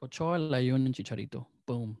 It's Ochoa, Layun, and Chicharito.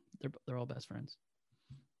 Boom. They're all best friends.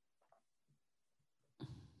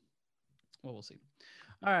 Well, we'll see.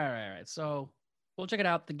 All right. So we'll check it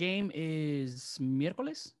out. The game is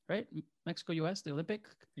miércoles, right? Mexico, US, the Olympic.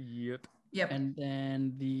 Yep. And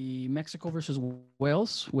then the Mexico versus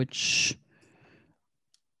Wales, which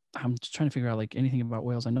I'm just trying to figure out like anything about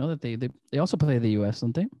Wales. I know that they also play the US,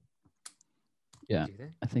 don't they? Yeah,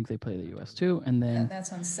 I think they play the US too. And then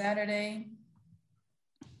that's on Saturday.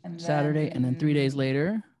 And then 3 days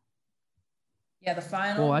later. Yeah, the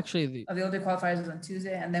final. Well, actually, of the Olympic qualifiers is on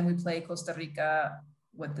Tuesday, and then we play Costa Rica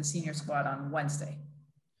with the senior squad on Wednesday.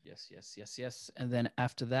 Yes. And then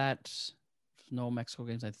after that, no Mexico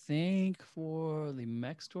games, I think, for the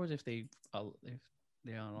Mex tours if they'll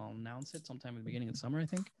announce it sometime at the beginning of the summer, I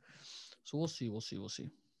think. So we'll see.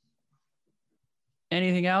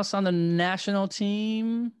 Anything else on the national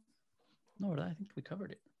team? No, I think we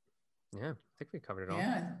covered it. Yeah, I think we covered it all.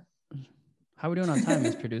 Yeah. How are we doing on time,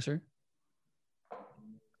 Miss Producer?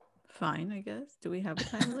 Fine, I guess. Do we have a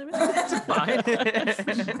time limit? It's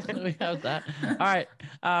fine. We have that. All right.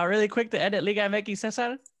 Really quick to edit Liga MX,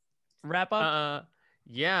 Cesar. Wrap up.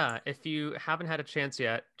 Yeah, if you haven't had a chance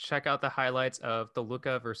yet, check out the highlights of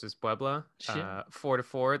Toluca versus Puebla.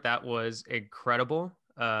 4-4. That was incredible.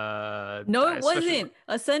 No, it wasn't.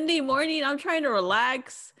 A Sunday morning, I'm trying to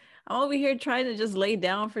relax. I'm over here trying to just lay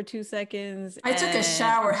down for 2 seconds. I took a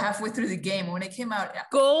shower halfway through the game. When it came out,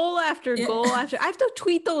 goal after goal after. I have to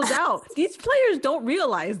tweet those out. These players don't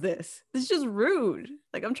realize this. It's just rude.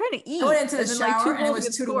 Like, I'm trying to eat. I went into the shower and it was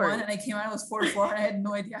 2-1, and I came out, it was 4-4, and I had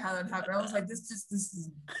no idea how that happened. I was like, this is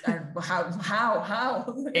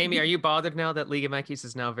how? Amy, are you bothered now that Liga MX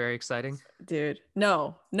is now very exciting? Dude,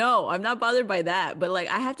 no, I'm not bothered by that. But like,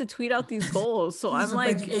 I have to tweet out these goals, so I'm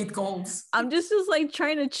like 8 goals. I'm just like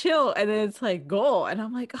trying to chill, and then it's like goal, and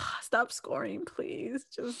I'm like, stop scoring, please,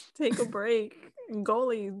 just take a break. And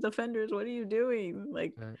goalies, defenders, what are you doing?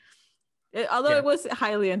 Like. Although it was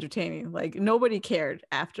highly entertaining, like nobody cared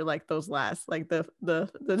after like those last, like the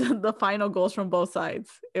final goals from both sides.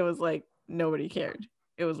 It was like nobody cared.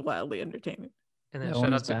 It was wildly entertaining. And then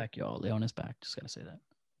Leon is back, y'all. Leon is back. Just gotta say that.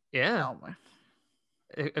 Yeah. Oh my.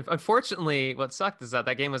 Unfortunately, what sucked is that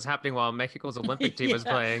game was happening while Mexico's Olympic team was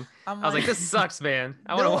playing. I was like, this sucks, man.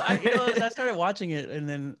 I started watching it, and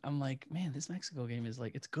then I'm like, man, this Mexico game is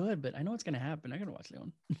like, it's good, but I know what's gonna happen. I gotta watch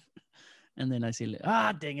Leon. And then I see,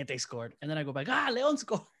 dang it, they scored. And then I go back, Leon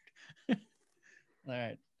scored. All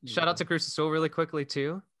right. Shout out to Cruz Azul really quickly,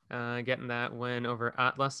 too. Getting that win over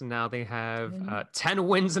Atlas. And now they have 10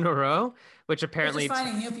 wins in a row, which apparently... They're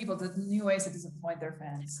just finding new ways to disappoint their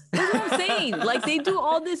fans. That's what I'm saying. Like, they do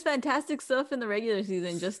all this fantastic stuff in the regular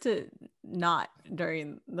season just to not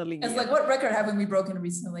during the league. It's like, what record haven't we broken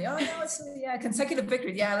recently? Oh, yeah, consecutive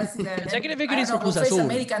victories. Yeah, let's do that. Consecutive victories for Cruz Azul. We'll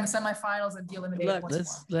face America in the semifinals and be eliminated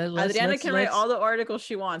Adriana can write all the articles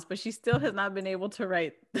she wants, but she still has not been able to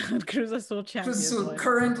write Cruz Azul champion. Cruz Azul,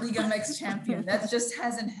 current Liga MX champion. That just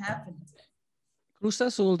hasn't happened. Cruz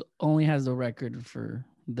Azul only has the record for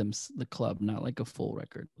them, the club, not like a full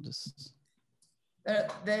record. Just I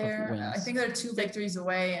think they're 2 victories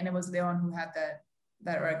away, and it was Leon who had that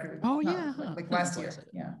record. Oh yeah, like last year.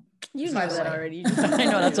 Yeah, you knew that already. I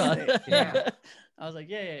know, that's all. Yeah, I was like,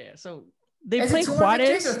 yeah. So they play 2 more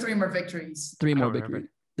victories or 3 more victories. 3 more victories.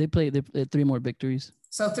 They played 3 more victories.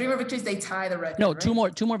 So 3 more victories, they tie the record. No,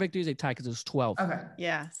 right? 2 more victories, they tie because it was 12. Okay.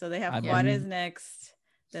 Yeah, so they have Juarez next.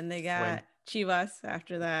 Then they got Chivas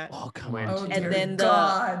after that. Oh come on! Oh, and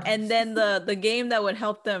then the game that would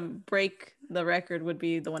help them break the record would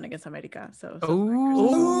be the one against America. So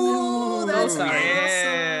Oh, that's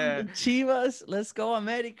yeah. awesome. Chivas, let's go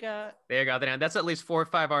America. There you go, Adriana. That's at least 4 or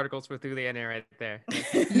 5 articles for Through the NA right there.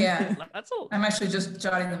 Yeah. That's all. I'm actually just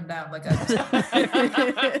jotting them down. Like,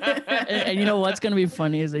 And you know what's gonna be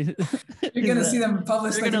funny is you're gonna see them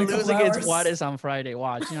published. They're like, gonna in a lose couple against hours. Juarez on Friday.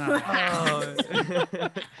 Watch. You know. Oh.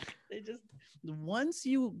 They just once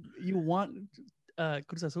you want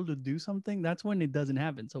Cruz Azul to do something, that's when it doesn't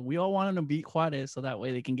happen. So we all want them to beat Juarez so that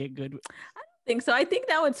way they can get good. Think so. I think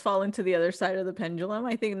now it's fallen to the other side of the pendulum.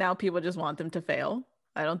 I think now people just want them to fail.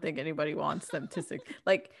 I don't think anybody wants them to succeed.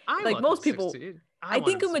 Like most people. I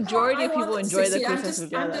think a majority of people enjoy the Cruz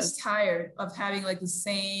Azul. I'm just tired of having like the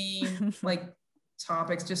same like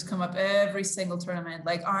topics just come up every single tournament.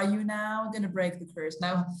 Like, are you now going to break the curse?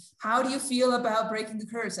 Now, how do you feel about breaking the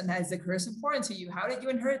curse? And is the curse important to you? How did you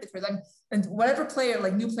inherit the curse? And whatever player,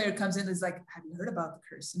 like new player comes in, is like, have you heard about the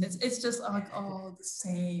curse? And it's just like, oh, the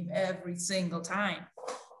same every single time.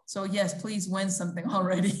 So yes, please win something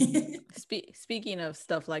already. Speaking of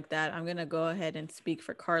stuff like that, I'm going to go ahead and speak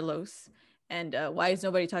for Carlos. And why is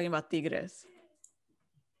nobody talking about Tigres?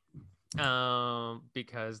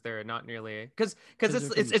 Because they're not nearly because it's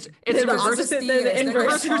the a reverse.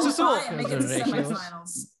 inverse Cruz Azul.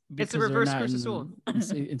 It's a reverse Cruz Azul.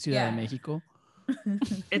 In Ciudad de Mexico.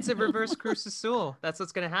 It's a reverse Cruz Azul. That's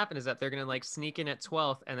what's gonna happen is that they're gonna like sneak in at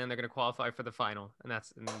 12th and then they're gonna qualify for the final, and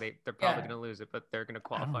they're probably gonna lose it, but they're gonna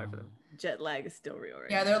qualify for them. Jet lag is still real,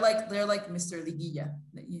 right? Yeah, they're like Mr. Liguilla.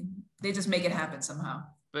 They just make it happen somehow.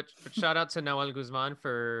 But shout out to Noel Guzman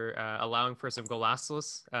for allowing for some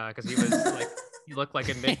golazos because he was like he looked like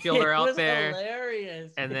a midfielder out there.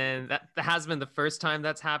 Hilarious. And then that has been the first time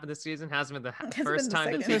that's happened this season. Hasn't been the first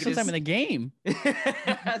time that First time in the game.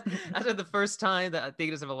 That's been the first time that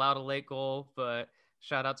Tigres have allowed a late goal. But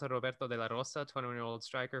shout out to Roberto de la Rosa, 21-year-old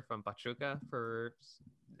striker from Pachuca, for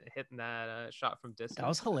hitting that shot from distance. That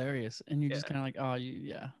was hilarious. And you're just kind of like, oh,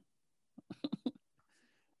 yeah.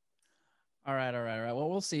 All right. Well,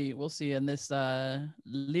 we'll see. In this Liga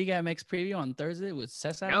MX preview on Thursday with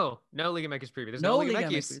Cesar. No Liga MX preview. There's no Liga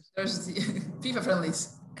MX. There's the FIFA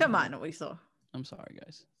friendlies. Come on, Wiso. I'm sorry,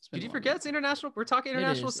 guys. Did you forget it's international? We're talking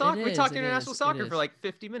international soccer. We talked international soccer for like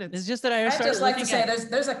 50 minutes. It's just that I just like to say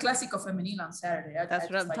there's a Clásico Femenil on Saturday. That's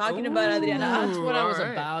what I'm talking about, Adriana. That's what I was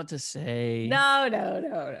about to say. No.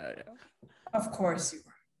 Of course you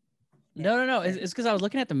were. No. It's because I was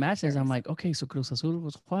looking at the matches. I'm like, okay, so Cruz Azul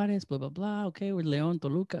was Juarez, blah, blah, blah. Okay, we're León,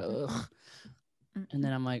 Toluca. Ugh. And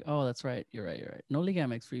then I'm like, oh, that's right. You're right. No Liga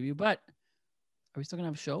MX preview. But are we still going to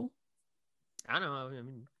have a show? I don't know. I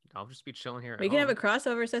mean, I'll just be chilling here. We can have a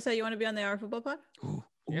crossover. Cesar, you want to be on the Our Football Pod?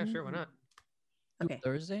 Yeah, sure. Why not? Okay.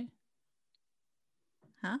 Thursday?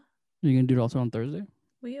 Huh? You're going to do it also on Thursday?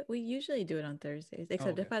 We usually do it on Thursdays,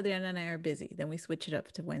 except if Adriana and I are busy, then we switch it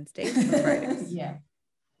up to Wednesdays and Fridays. Yeah.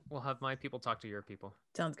 We'll have my people talk to your people.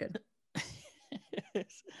 Sounds good.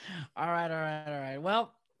 All right.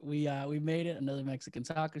 Well, we made it. Another Mexican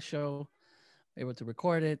soccer show. Able to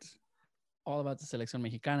record it. All about the Selección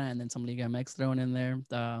Mexicana and then some Liga MX thrown in there.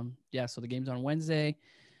 So the game's on Wednesday,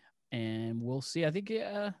 and we'll see. I think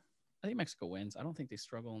Mexico wins. I don't think they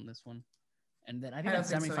struggle in this one. And then I think the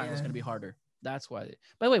semifinal is going to be harder. That's why.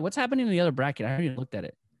 By the way, what's happening in the other bracket? I already looked at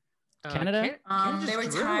it. Canada? They were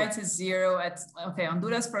tied to 0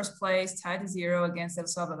 Honduras first place, tied to 0 against El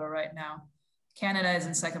Salvador right now. Canada is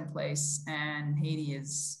in second place, and Haiti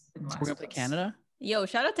is in last place. We're going to play Canada? Yo,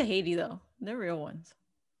 shout out to Haiti, though. They're real ones.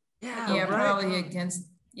 Yeah, probably against.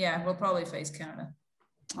 Yeah, we'll probably face Canada.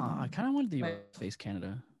 I kind of wanted to face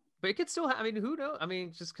Canada. But it could still. I mean, who knows? I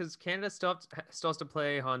mean, just because Canada still has to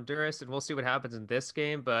play Honduras, and we'll see what happens in this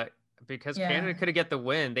game. But because Canada could get the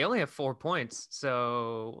win, they only have 4 points,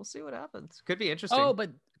 so we'll see what happens. Could be interesting. Oh,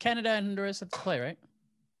 but Canada and Honduras have to play, right?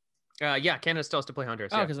 Yeah, Canada still has to play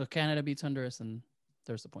Honduras. Oh, because if Canada beats Honduras, then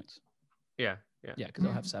there's the points. Yeah, because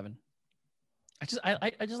they'll have 7. I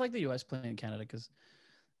just like the U.S. playing Canada because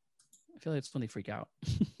I feel like it's when they freak out.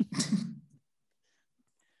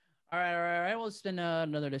 All right. Well, it's been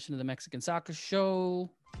another edition of the Mexican Soccer Show.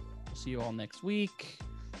 We'll see you all next week.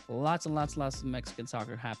 Lots and lots of Mexican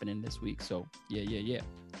soccer happening this week. So, yeah.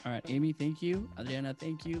 All right, Amy, thank you. Adriana,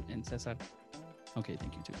 thank you. And Cesar, okay,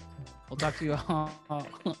 thank you too. We'll talk to you all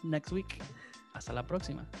next week. Hasta la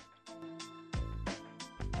próxima.